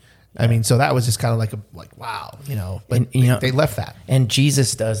way. I mean, so that was just kind of like wow, but they left that. And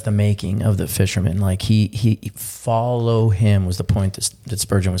Jesus does the making of the fisherman. Like he follow him was the point that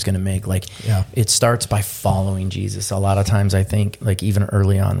Spurgeon was going to make. Like it starts by following Jesus. A lot of times I think, like even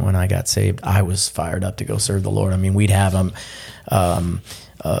early on when I got saved, I was fired up to go serve the Lord. I mean, we'd have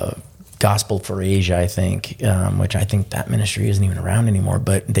Gospel for Asia, I think, which I think that ministry isn't even around anymore,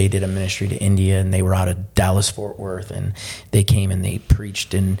 but they did a ministry to India, and they were out of Dallas, Fort Worth, and they came and they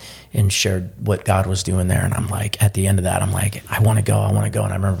preached and shared what God was doing there. And I'm like, at the end of that, I'm like, I want to go. And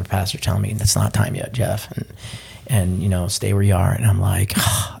I remember the pastor telling me, "It's not time yet, Jeff. And stay where you are." And I'm like,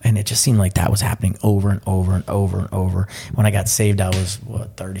 and it just seemed like that was happening over and over and over and over. When I got saved, I was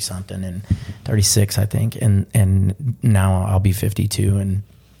 30 something and 36, I think. And now I'll be 52 and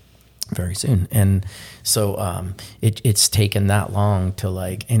very soon. And so it's taken that long to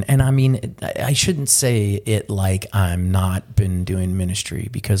and I mean, I shouldn't say it like I'm not been doing ministry,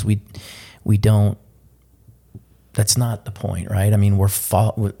 because we don't, that's not the point, right? I mean,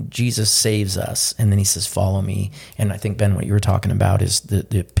 Jesus saves us, and then he says, "Follow me." And I think, Ben, what you were talking about is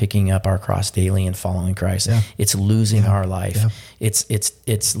the picking up our cross daily and following Christ. Yeah. It's losing our life. Yeah.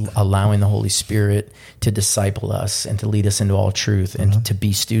 It's allowing the Holy Spirit to disciple us and to lead us into all truth, and to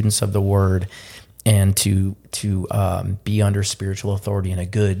be students of the Word, and to be under spiritual authority in a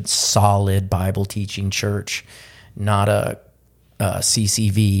good, solid Bible teaching church, not a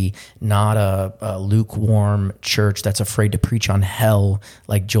CCV, not a lukewarm church that's afraid to preach on hell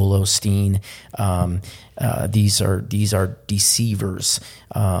like Joel Osteen. These are deceivers.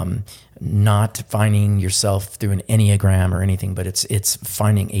 Not finding yourself through an Enneagram or anything, but it's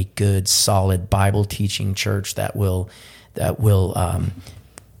finding a good, solid Bible teaching church that will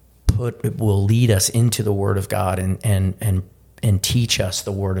lead us into the Word of God and teach us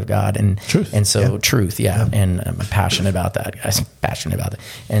the Word of God and truth. And so truth. Yeah. And I'm passionate about that, guys. Passionate about it.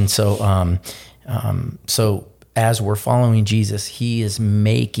 And so, so as we're following Jesus, he is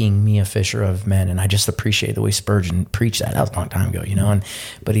making me a fisher of men. And I just appreciate the way Spurgeon preached that. That was a long time ago,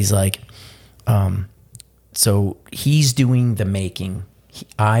 but he's like, so he's doing the making.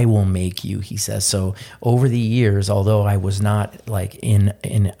 I will make you, he says. So over the years, although I was not like in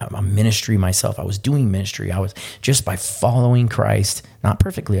a ministry myself, I was doing ministry. I was just by following Christ, not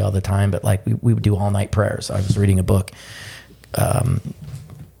perfectly all the time, but like we would do all night prayers. I was reading a book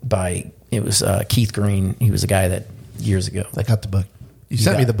it was Keith Green. He was a guy that years ago. I got the book. You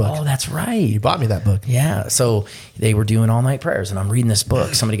sent me the book. Oh, that's right. You bought me that book. Yeah. So they were doing all night prayers, and I'm reading this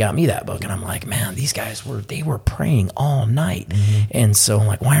book. Somebody got me that book, and I'm like, man, these guys were praying all night. Mm-hmm. And so I'm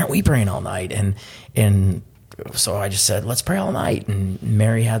like, why aren't we praying all night? And so I just said, let's pray all night. And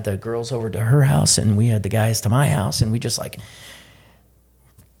Mary had the girls over to her house, and we had the guys to my house, and we just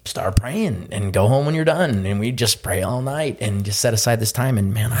start praying and go home when you're done. And we just pray all night and just set aside this time.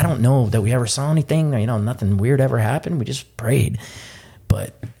 And man, I don't know that we ever saw anything, nothing weird ever happened. We just prayed.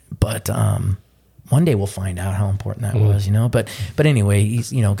 But one day we'll find out how important that was, But anyway,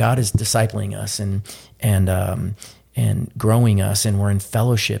 he's God is discipling us and growing us, and we're in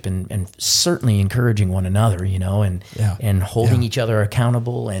fellowship and certainly encouraging one another, and holding each other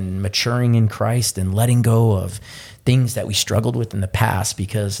accountable and maturing in Christ and letting go of things that we struggled with in the past,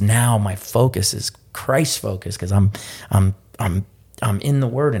 because now my focus is Christ focused, because I'm in the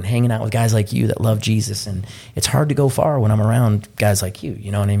Word and hanging out with guys like you that love Jesus. And it's hard to go far when I'm around guys like you,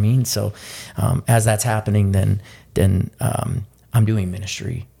 you know what I mean? So as that's happening, then I'm doing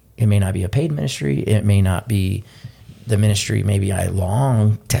ministry. It may not be a paid ministry. It may not be, the ministry maybe I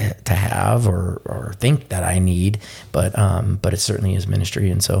long to have or think that I need, but it certainly is ministry.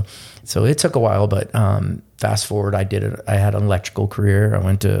 And so it took a while, but fast forward, I had an electrical career.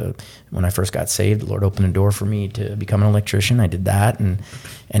 When I first got saved, the Lord opened the door for me to become an electrician. I did that and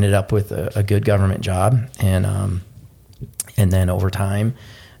ended up with a good government job. And then over time,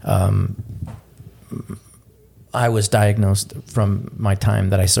 I was diagnosed from my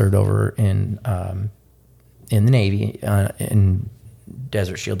time that I served over in the Navy, in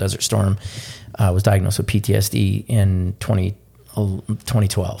Desert Shield, Desert Storm. I was diagnosed with PTSD in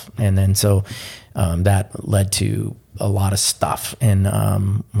 2012. And then so that led to a lot of stuff, and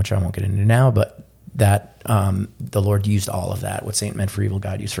which I won't get into now, but that the Lord used all of that. What Satan meant for evil,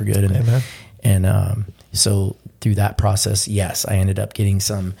 God used for good. And, Amen. And so through that process, yes, I ended up getting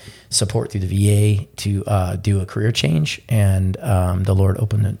some support through the VA to do a career change. And the Lord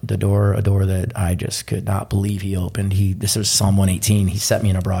opened a door that I just could not believe he opened. This was Psalm 118. He set me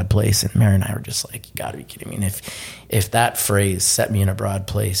in a broad place. And Mary and I were just like, you got to be kidding me. And if that phrase, set me in a broad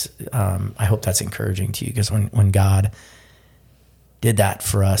place, I hope that's encouraging to you, because when God did that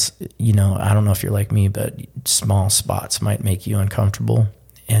for us, I don't know if you're like me, but small spots might make you uncomfortable.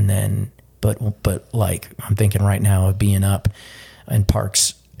 And then, but like, I'm thinking right now of being up in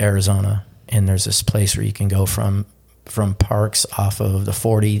Parks, Arizona, and there's this place where you can go from Parks off of the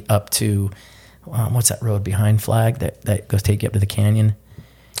 40 up to, what's that road behind Flag that goes take you up to the canyon,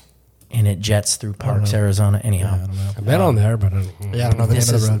 and it jets through Parks, Arizona. Anyhow, Yeah, I don't know. I've been on there, but I don't know the name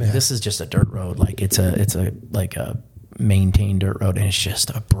of the road. This is just a dirt road. Like it's a maintained dirt road, and it's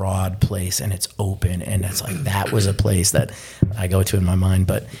just a broad place, and it's open, and it's like, that was a place that I go to in my mind.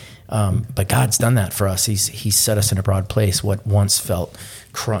 But God's done that for us. He's set us in a broad place. What once felt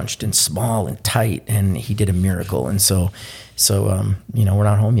crunched and small and tight, and he did a miracle. And so we're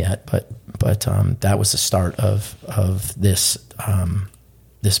not home yet, but that was the start of this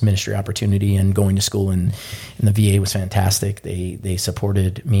ministry opportunity, and going to school and the VA was fantastic. They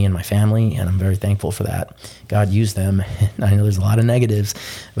supported me and my family, and I'm very thankful for that. God used them. I know there's a lot of negatives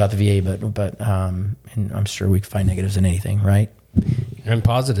about the VA, but and I'm sure we can find negatives in anything, right? And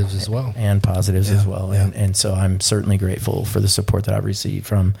positives as well. And positives as well. Yeah. And so I'm certainly grateful for the support that I've received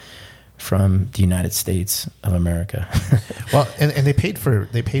from the United States of America. Well, and they paid for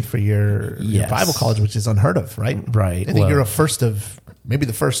your Bible college, which is unheard of, right? Right. I think you're maybe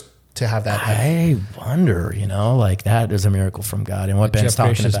the first to have that. I wonder, like, that is a miracle from God. And what Ben's Jeff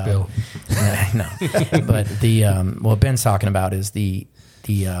talking Bezos about, bill. no, but what Ben's talking about is the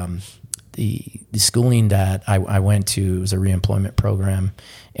schooling that I went to was a reemployment program.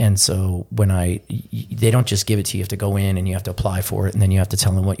 And so they don't just give it to you. You have to go in and you have to apply for it, and then you have to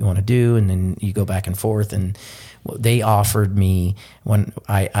tell them what you want to do, and then you go back and forth. And they offered me, when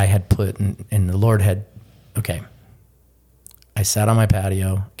I had put, and the Lord had, okay, I sat on my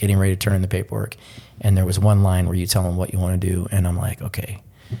patio getting ready to turn in the paperwork, and there was one line where you tell them what you want to do. And I'm like, okay,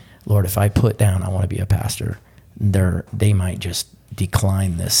 Lord, if I put down I want to be a pastor, they might just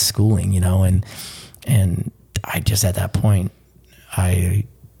decline this schooling, and I just, at that point, I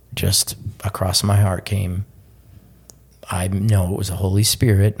just, across my heart came, I know it was the Holy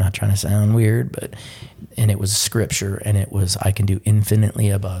Spirit, not trying to sound weird, and it was scripture, and it was, I can do infinitely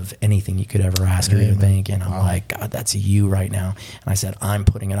above anything you could ever ask or even think. And I'm like, God, that's you right now. And I said, I'm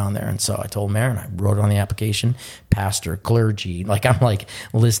putting it on there. And so I told Mary, and I wrote it on the application, pastor, clergy, I'm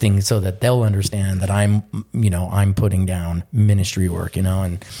listing so that they'll understand that I'm putting down ministry work,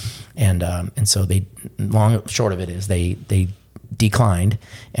 and so they, long short of it is they declined.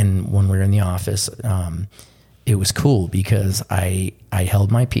 And when we were in the office, it was cool because I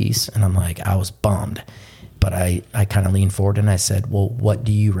held my peace, and I'm like, I was bummed, but I kind of leaned forward and I said, well, what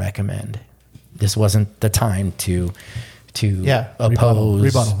do you recommend? This wasn't the time to oppose.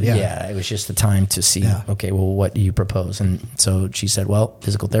 Rebuttal. Yeah. It was just the time to see, okay, well, what do you propose? And so she said, well,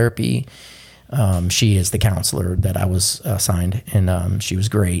 physical therapy. She is the counselor that I was assigned, and she was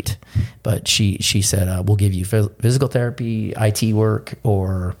great, but she said, we'll give you physical therapy, IT work,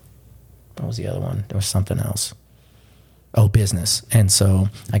 or what was the other one? There was something else. Oh, business. And so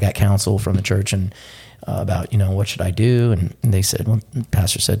I got counsel from the church and about, what should I do? And they said, well, the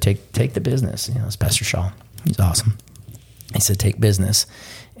pastor said, take the business. It's Pastor Shaw. He's awesome. He said, take business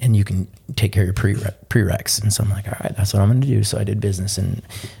and you can take care of your prereqs. And so I'm like, all right, that's what I'm going to do. So I did business, and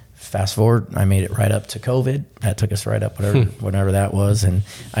fast forward, I made it right up to COVID. That took us right up whatever that was. And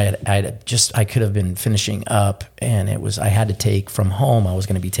I could have been finishing up, and I had to take from home. I was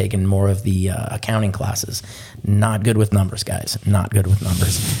going to be taking more of the accounting classes. Not good with numbers, guys. Not good with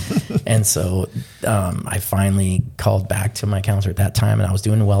numbers. And so I finally called back to my counselor at that time, and I was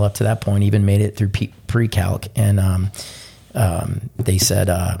doing well up to that point. Even made it through pre-calc, and they said,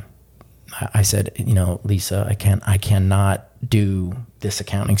 I said, Lisa, I cannot do this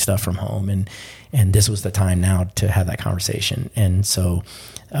accounting stuff from home, and this was the time now to have that conversation. And so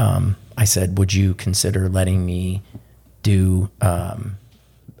I said, would you consider letting me do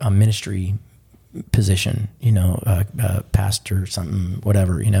a ministry position, pastor, something,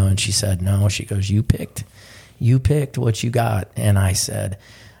 whatever, and she said, no. She goes, you picked what you got. And I said,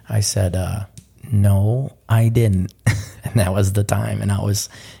 no, I didn't. And that was the time. And I was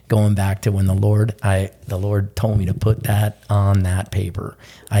going back to when the Lord told me to put that on that paper.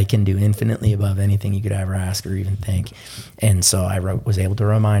 I can do infinitely above anything you could ever ask or even think. And so I was able to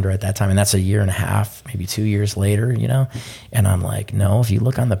remind her at that time. And that's a year and a half, maybe 2 years later, And I'm like, no, if you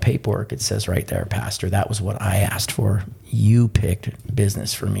look on the paperwork, it says right there, Pastor, that was what I asked for. You picked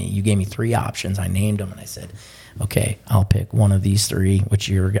business for me. You gave me 3 options. I named them, and I said, okay, I'll pick one of these 3, which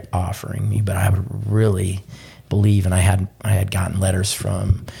you're offering me. But I would really believe, and I had gotten letters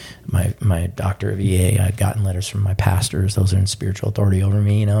from my doctor of EA. I'd gotten letters from my pastors; those are in spiritual authority over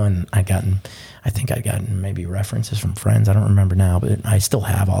me, and I think I'd gotten maybe references from friends. I don't remember now, but I still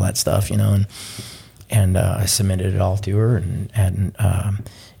have all that stuff, and I submitted it all to her, and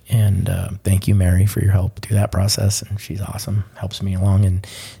thank you, Mary, for your help through that process, and she's awesome, helps me along, and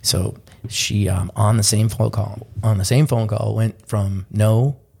so she on the same phone call went from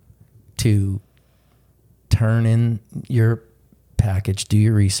no to turn in your package, do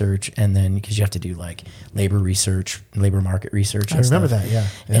your research, and then because you have to do like labor market research. I remember that, yeah.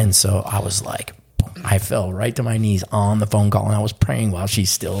 And so I was like, I fell right to my knees on the phone call, and I was praying while she's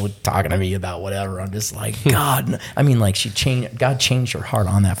still talking to me about whatever. I'm just like, God, I mean, like God changed her heart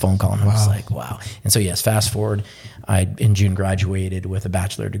on that phone call, and I was like, wow. And so yes, fast forward, I in June graduated with a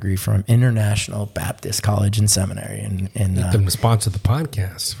bachelor degree from International Baptist College and Seminary, and Get them to sponsor the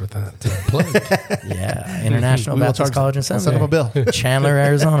podcast for that plug. Yeah, International Baptist College and Seminary. Send them a bill. Chandler,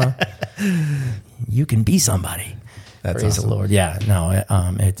 Arizona. You can be somebody. That's Praise awesome. the Lord. Yeah, no,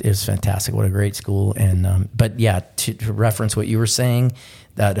 it was fantastic. What a great school. And but yeah, to reference what you were saying,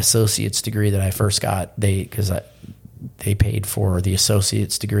 that associate's degree that I first got, they paid for the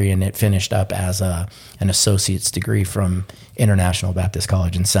associate's degree, and it finished up as an associate's degree from International Baptist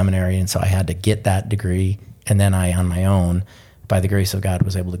College and Seminary. And so I had to get that degree, and then I, on my own, by the grace of God,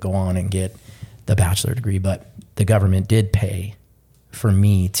 was able to go on and get the bachelor degree. But the government did pay for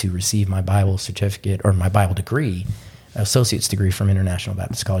me to receive my Bible certificate or my Bible degree, associate's degree from International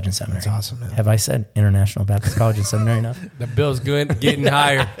Baptist College and Seminary. That's awesome, man. Have I said International Baptist College and Seminary enough? The bill's good, getting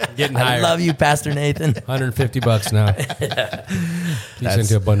higher. I love you, Pastor Nathan. $150 now. He's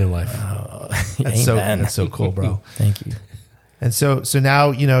into abundant life. That's so cool, bro. Thank you. And so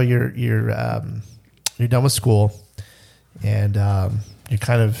now you're done with school, and you're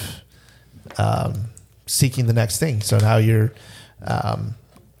kind of seeking the next thing. So now you're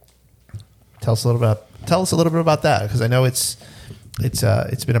tell us a little bit about that, because I know it's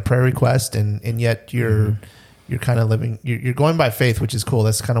been a prayer request, and yet you're kind of living, you're going by faith, which is cool.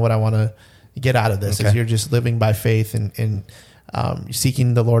 That's kind of what I want to get out of this. Okay. Is you're just living by faith and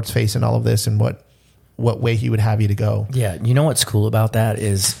seeking the Lord's face in all of this, and what way He would have you to go. Yeah, you know what's cool about that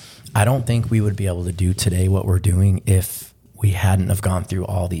is I don't think we would be able to do today what we're doing if we hadn't have gone through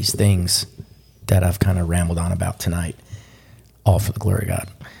all these things that I've kind of rambled on about tonight, all for the glory of God.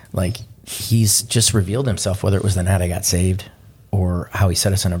 Like, He's just revealed Himself, whether it was the night I got saved, or how He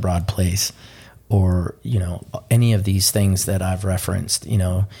set us in a broad place, or, any of these things that I've referenced,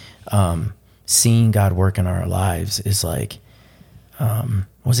 seeing God work in our lives is like,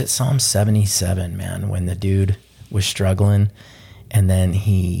 was it Psalm 77, man, when the dude was struggling, and then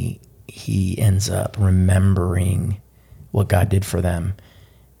he ends up remembering what God did for them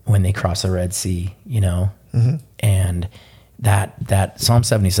when they crossed the Red Sea, Mm-hmm. And that Psalm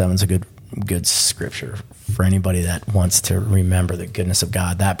 77 is a good scripture for anybody that wants to remember the goodness of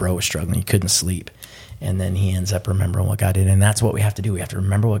God. That bro was struggling. He couldn't sleep. And then he ends up remembering what God did. And that's what we have to do. We have to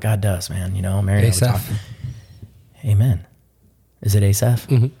remember what God does, man. Mary and I were talking. Amen. Is it Asaph?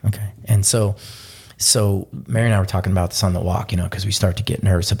 Mm-hmm. Okay. And so Mary and I were talking about this on the walk, because we start to get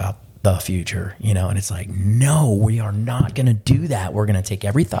nervous about the future, and it's like, no, we are not going to do that. We're going to take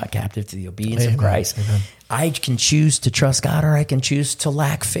every thought captive to the obedience of Christ. Amen. I can choose to trust God, or I can choose to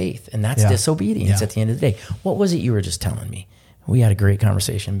lack faith. And that's disobedience at the end of the day. What was it you were just telling me? we had a great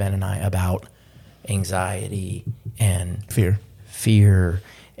conversation, Ben and I, about anxiety and fear,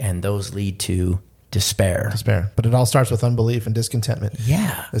 and those lead to despair. But it all starts with unbelief and discontentment.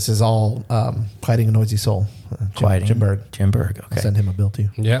 Yeah. This is all Quieting a Noisy Soul. Jim Berg. Jim Berg. Okay. I'll send him a bill too.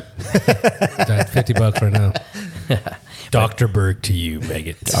 Yep. That's $50 right now. Dr. Berg to you,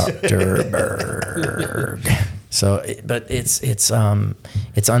 Megan. Dr. Berg. So, but it's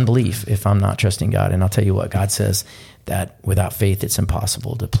unbelief if I'm not trusting God. And I'll tell you what, God says that without faith, it's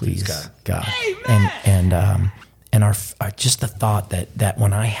impossible to please God. And our just the thought that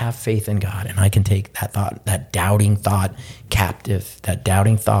when I have faith in God and I can take that thought, that doubting thought captive,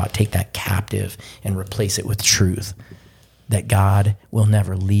 take that captive and replace it with truth, that God will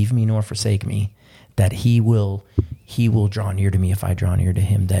never leave me nor forsake me, that he will draw near to me if I draw near to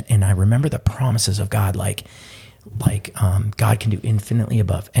him. And I remember the promises of God, like God can do infinitely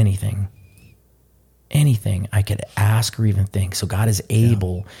above anything I could ask or even think. So God is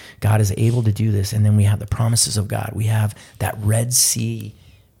able to do this. And then we have the promises of God. We have that Red Sea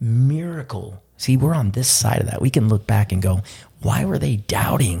miracle. See, we're on this side of that. We can look back and go, why were they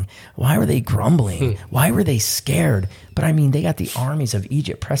doubting? Why were they grumbling? Why were they scared? But I mean, they got the armies of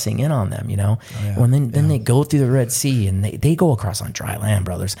Egypt pressing in on them, you know? Then they go through the Red Sea and they go across on dry land,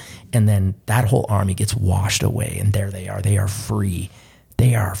 brothers. And then that whole army gets washed away. And there they are. They are free.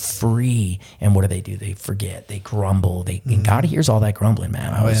 They are free. And what do? They forget. They grumble. And God hears all that grumbling,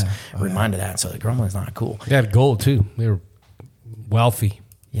 man. I was reminded of that. So the grumbling is not cool. They had gold too. They were wealthy.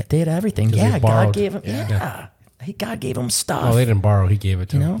 Yeah, they had everything. Yeah, God gave them. God gave them stuff. Oh, they didn't borrow. He gave it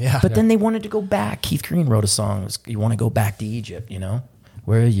to them. Yeah. But then they wanted to go back. Keith Green wrote a song. You want to go back to Egypt, you know,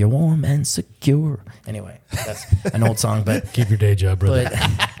 where you're warm and secure. Anyway, that's an old song, but Keep your day job, brother.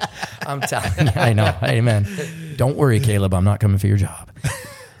 But I'm telling you, I know. Amen. Don't worry, Caleb. I'm not coming for your job.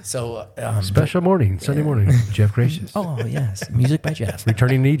 So Special morning, Sunday morning. Jeff Gracious. Oh yes, music by Jeff.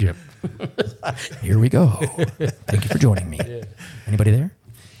 Returning to Egypt. Here we go. Thank you for joining me. Anybody there?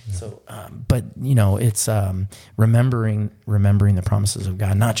 So, but you know, it's remembering the promises of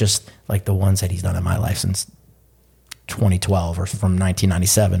God, not just like the ones that He's done in my life since 2012 or from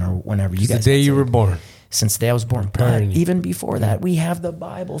 1997 or whenever you guys. The day you were born. Since the day I was born. But even before that, we have the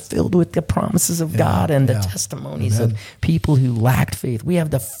Bible filled with the promises of God and the testimonies of people who lacked faith. We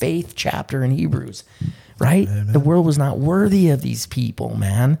have the faith chapter in Hebrews, right? Amen. The world was not worthy of these people,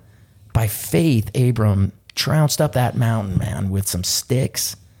 man. By faith, Abram trounced up that mountain, man, with some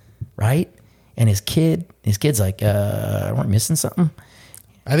sticks, right? And his kid's like, weren't missing something?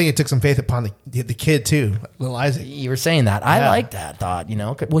 I think it took some faith upon the kid too, little Isaac. You were saying that. I like that thought, you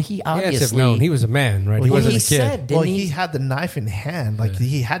know. Well, he obviously... he was a man, right? He wasn't a kid. He had the knife in hand. Like,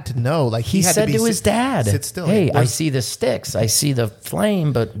 he had to know. Like, he said to his dad, sit still. Hey, I see the sticks. I see the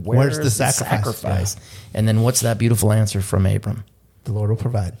flame, but where's the sacrifice? Yeah. And then what's that beautiful answer from Abram? The Lord will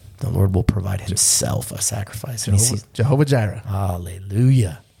provide. The Lord will provide himself a sacrifice. Jehovah Jireh.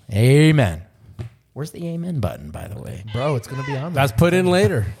 Hallelujah. Amen. Where's the amen button, by the way? Bro, it's going to be on there. That's put in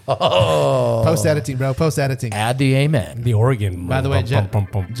later. Oh. Post-editing, bro. Post-editing. Add the amen. The organ. By the way,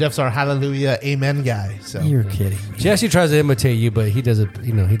 Jeff's our hallelujah amen guy. So you're kidding me. Jesse tries to imitate you, but he doesn't,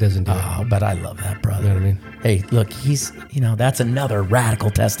 he doesn't do it. Oh, but I love that, brother. You know what I mean? Hey, look, he's, that's another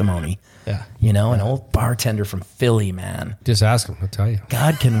radical testimony. Yeah. An old bartender from Philly, man. Just ask him, I'll tell you.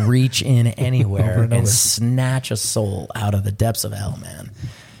 God can reach in anywhere and snatch a soul out of the depths of hell, man.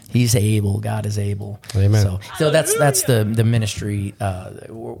 He's able. God is able. Amen. So that's the ministry.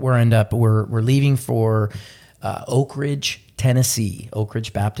 We're leaving for Oak Ridge, Tennessee, Oak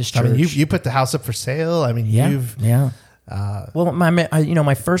Ridge Baptist Church. I mean, you put the house up for sale. I mean, yeah. Well,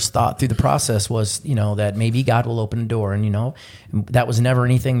 my first thought through the process was, that maybe God will open a door, and that was never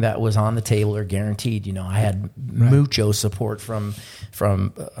anything that was on the table or guaranteed. I had mucho support from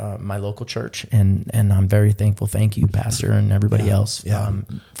my local church, and I'm very thankful. Thank you, Pastor, and everybody else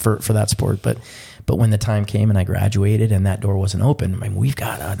for that support. But when the time came and I graduated and that door wasn't open, we've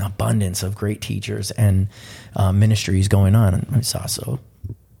got an abundance of great teachers and ministries going on. And I saw, so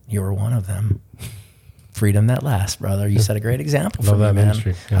you were one of them. Freedom that lasts, brother. You set a great example for me, man.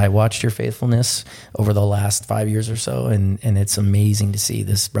 Ministry. Yeah. I watched your faithfulness over the last 5 years or so, and it's amazing to see.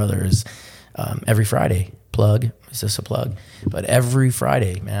 This brother is every Friday. Plug. Is this a plug? But every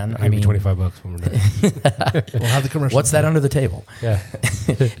Friday, man. I mean, $25 when we're done. We'll have the commercial. What's that under the table? Yeah.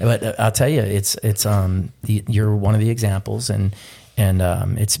 But I'll tell you, it's you're one of the examples, and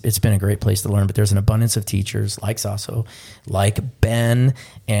it's been a great place to learn. But there's an abundance of teachers like Sasso, like Ben,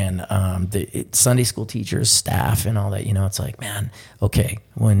 and the Sunday school teachers, staff, and all that. It's like, man, okay,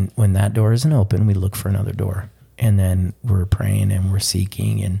 when that door isn't open, we look for another door. And then we're praying and we're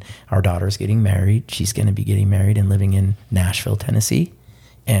seeking, and our daughter's getting married. She's going to be getting married and living in Nashville, Tennessee.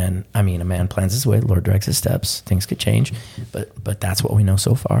 And I mean, a man plans his way, the Lord directs his steps. Things could change, but that's what we know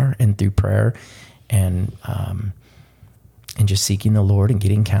so far. And through prayer and just seeking the Lord and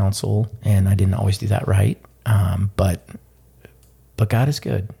getting counsel. And I didn't always do that right. But God is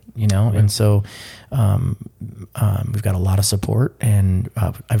good, you know? Yeah. And so, we've got a lot of support, and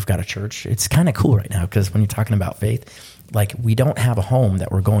I've got a church. It's kind of cool right now, because when you're talking about faith, like, we don't have a home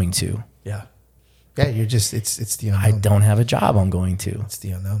that we're going to. Yeah. Yeah. You're just, it's the unknown. I don't have a job I'm going to. It's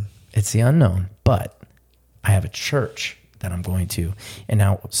the unknown. It's the unknown, but I have a church that I'm going to. And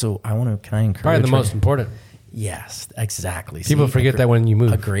now, so can I encourage? Probably the most important. Yes, exactly. People forget that when you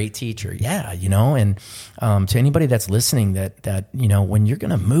move. A great teacher. Yeah. You know, and to anybody that's listening that, you know, when you're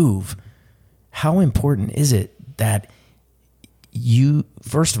going to move, how important is it that you,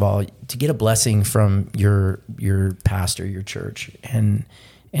 first of all, to get a blessing from your pastor, your church, and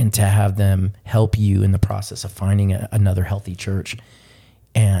to have them help you in the process of finding another healthy church.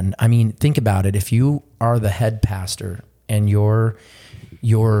 And I mean, think about it. If you are the head pastor and you're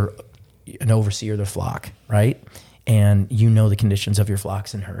an overseer of the flock, right? And you know the conditions of your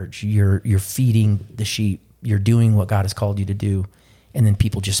flocks and herds. You're feeding the sheep. You're doing what God has called you to do. And then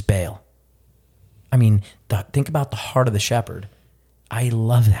people just bail. I mean, think about the heart of the shepherd. I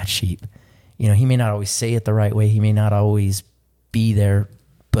love that sheep. You know, he may not always say it the right way. He may not always be there,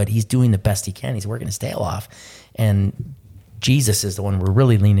 but he's doing the best he can. He's working his tail off. And Jesus is the one we're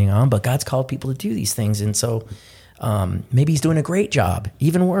really leaning on, but God's called people to do these things. And so maybe he's doing a great job,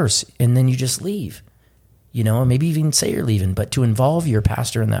 even worse. And then you just leave, you know, maybe even say you're leaving, but to involve your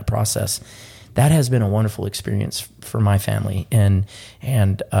pastor in that process, that has been a wonderful experience for my family. And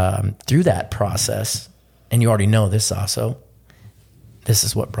through that process, and you already know this also, this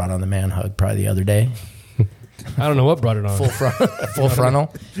is what brought on the man hug probably the other day. I don't know what brought it on. Full frontal.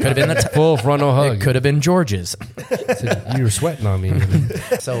 Could have been the full frontal hug. It could have been George's. You were sweating on me.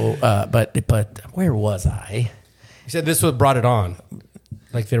 So, but where was I? You said this what brought it on.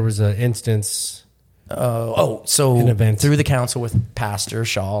 Like there was an instance. So an event through the council with Pastor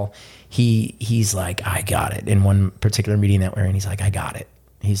Shaw, he's like, I got it. In one particular meeting that we're in, he's like, I got it.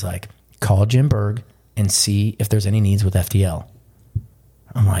 He's like, call Jim Berg and see if there's any needs with FTL.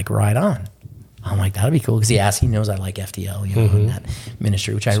 I'm like, right on. I'm like, that'd be cool, because he knows I like FTL, you know, in that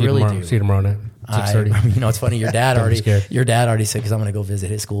ministry, which I really do. See you tomorrow night, 6:30. You know, it's funny. Your dad already said, because I'm going to go visit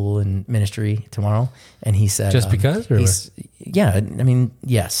his school and ministry tomorrow, and he said, just because, or yeah, I mean,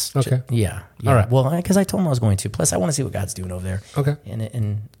 yes, okay, yeah, all right. Well, because I told him I was going to. Plus, I want to see what God's doing over there. Okay,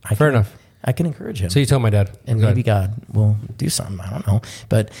 and fair enough. I can encourage him. So you told my dad, and maybe God will do something. I don't know,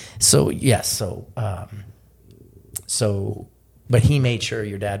 but so yes, But he made sure,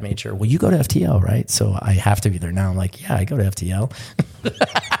 your dad made sure, well, you go to FTL, right? So I have to be there now. I'm like, yeah, I go to FTL.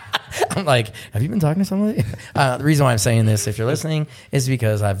 I'm like, have you been talking to somebody? The reason why I'm saying this, if you're listening, is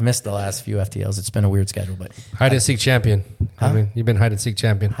because I've missed the last few FTLs. It's been a weird schedule, but hide and seek champion. Huh? I mean, you've been hide and seek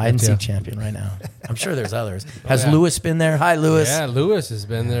champion. Hide and seek champion right now. I'm sure there's others. Has Lewis been there? Hi, Lewis. Yeah, Lewis has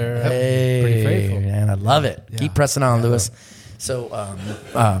been there. Hey, pretty faithful, man. I love it. Yeah. Keep pressing on, Lewis. So,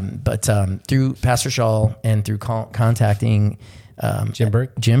 but through Pastor Shaw and through contacting Jim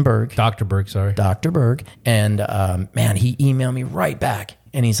Berg, Dr. Berg. And man, he emailed me right back,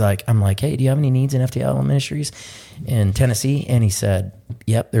 and he's like, I'm like, hey, do you have any needs in FTL Ministries in Tennessee? And he said,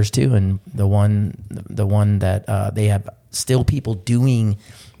 yep, there's two. And the one that they have still people doing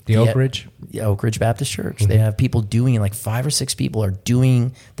the Oak Ridge Baptist Church. Mm-hmm. They have people doing, like 5 or 6 people are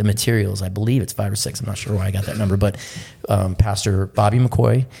doing the materials. I believe it's 5 or 6. I'm not sure why I got that number, but Pastor Bobby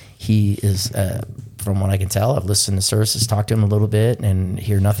McCoy, he is, from what I can tell, I've listened to services, talked to him a little bit, and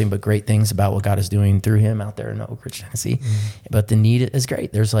hear nothing but great things about what God is doing through him out there in Oak Ridge, Tennessee. Mm-hmm. But the need is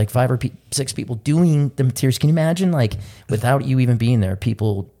great. There's like 5 or 6 people doing the materials. Can you imagine, like, without you even being there,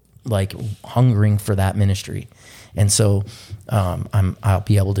 people like hungering for that ministry? And so I'll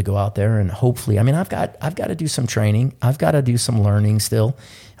be able to go out there and hopefully, I mean, I've got to do some training. I've got to do some learning still.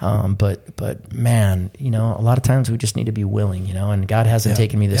 But man, you know, a lot of times we just need to be willing, you know, and God hasn't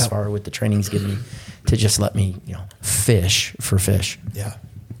taken me this far with the training he's given me to just let me, you know, fish for fish. Yeah.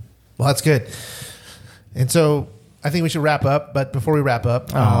 Well, that's good. And so I think we should wrap up, but before we wrap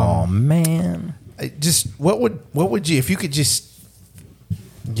up, man, just what would you, if you could just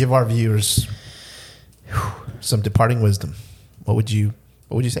give our viewers some departing wisdom, what would you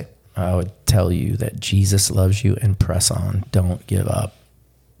say? I would tell you that Jesus loves you and press on. Don't give up.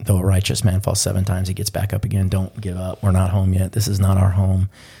 Though a righteous man falls 7 times, he gets back up again. Don't give up. We're not home yet. This is not our home.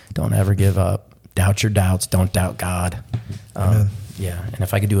 Don't ever give up. Doubt your doubts. Don't doubt God. Yeah, and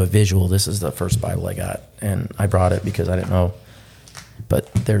if I could do a visual, this is the first Bible I got, and I brought it because I didn't know.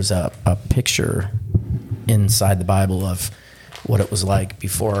 But there's a picture inside the Bible of what it was like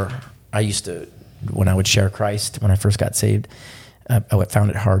before. I used to, when I would share Christ, when I first got saved, I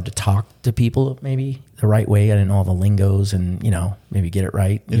found it hard to talk to people maybe the right way. I didn't know all the lingos and, maybe get it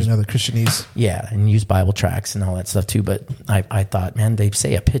right. Didn't know the Christianese. Yeah, and use Bible tracts and all that stuff too. But I thought, man, they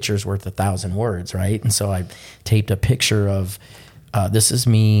say a picture's worth 1,000 words, right? And so I taped a picture of, this is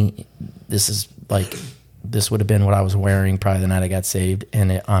me. This would have been what I was wearing probably the night I got saved.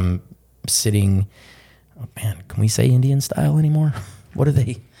 And I'm sitting, oh man, can we say Indian style anymore? What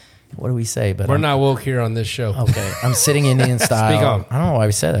do we say? But We're not woke here on this show. Okay, I'm sitting Indian style. Speak on. I don't know why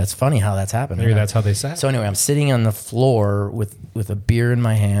we said that. It's funny how that's happened. Maybe that's how they say it. So anyway, I'm sitting on the floor with a beer in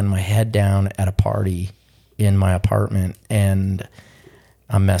my hand, my head down at a party in my apartment, and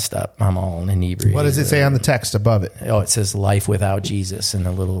I'm messed up. I'm all inebriated. What does it say on the text above it? Oh, it says "Life Without Jesus" and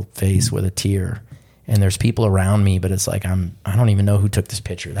a little face with a tear. And there's people around me, but it's like I don't even know who took this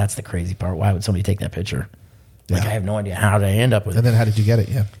picture. That's the crazy part. Why would somebody take that picture? Like, I have no idea how did I end up with it. And then how did you get it?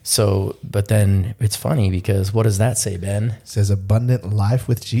 Yeah. So, but then it's funny because what does that say, Ben? It says abundant life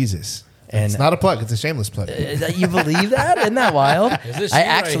with Jesus. And it's not a plug. It's a shameless plug. You believe that? Isn't that wild? Is this I you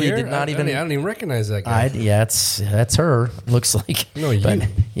actually right here? did not even. I don't even recognize that guy. That's her. Looks like. No, you. But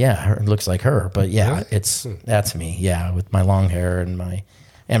yeah, it looks like her. But yeah, that's me. Yeah, with my long hair and my.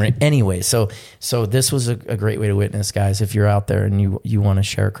 Anyway, so this was a great way to witness, guys. If you're out there and you want to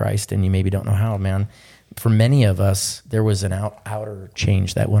share Christ and you maybe don't know how, man. For many of us, there was an outer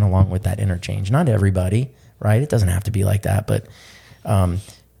change that went along with that inner change. Not everybody, right? It doesn't have to be like that, but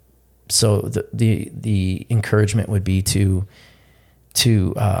so the encouragement would be to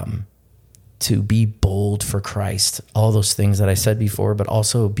be bold for Christ. All those things that I said before, but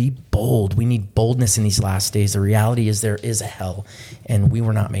also be bold. We need boldness in these last days. The reality is there is a hell, and we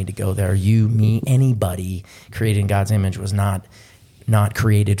were not made to go there. You, me, anybody created in God's image was not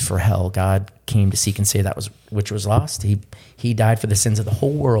created for hell. God came to seek and save that which was lost. He died for the sins of the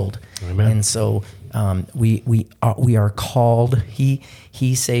whole world. Amen. And so we are called.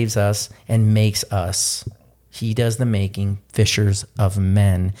 He saves us and makes us. He does the making, fishers of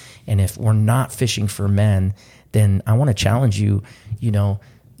men. And if we're not fishing for men, then I want to challenge you.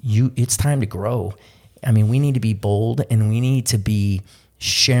 It's time to grow. I mean, we need to be bold and we need to be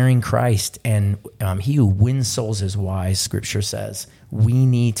sharing Christ, and he who wins souls is wise, Scripture says. We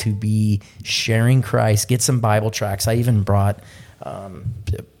need to be sharing Christ. Get some Bible tracts. I even brought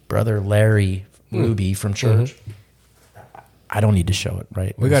Brother Larry Ruby from church. Mm-hmm. I don't need to show it,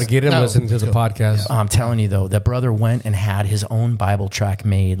 right? We got to get him listening to the podcast. I'm telling you, though, that brother went and had his own Bible tract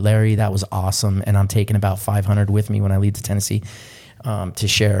made. Larry, that was awesome, and I'm taking about 500 with me when I leave to Tennessee to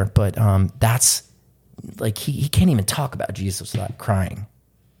share. But that's like he can't even talk about Jesus without crying.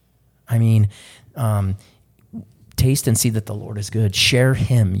 I mean, taste and see that the Lord is good. Share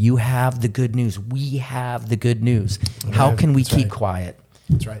him. You have the good news. We have the good news. How can we keep quiet?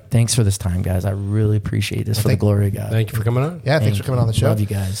 That's right. Thanks for this time, guys. I really appreciate this for the glory of God. Thank you for coming on. Yeah, thanks for coming on the show. Love you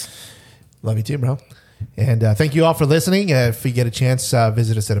guys. Love you too, bro. And thank you all for listening. If you get a chance,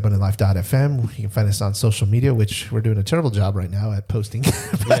 visit us at abundantlife.fm. You can find us on social media, which we're doing a terrible job right now at posting.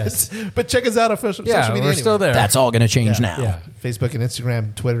 but check us out on social media. We're still there. That's all going to change now. Yeah. Facebook and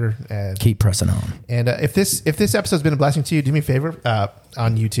Instagram, Twitter. Keep pressing on. And if this episode's been a blessing to you, do me a favor.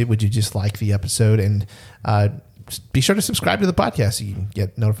 On YouTube, would you just like the episode and be sure to subscribe to the podcast so you can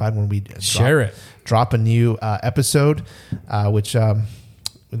get notified when we drop a new episode, which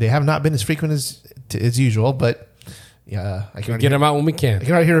they have not been as frequent as usual, but yeah, I can get them out when we can. I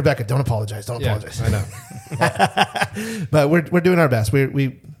can already hear Rebecca. Don't apologize. Apologize. I know. But we're doing our best.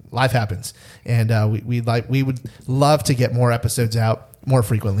 Life happens, and we would love to get more episodes out more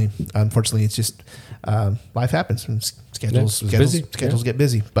frequently. Unfortunately, it's just life happens. Schedules get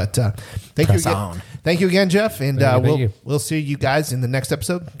busy. But thank you again. Thank you again, Jeff, and we'll see you guys in the next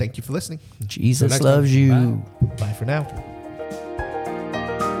episode. Thank you for listening. Jesus loves you. Bye for now.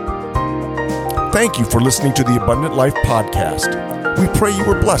 Thank you for listening to the Abundant Life Podcast. We pray you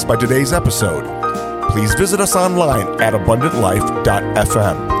were blessed by today's episode. Please visit us online at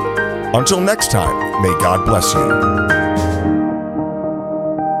abundantlife.fm. Until next time, may God bless you.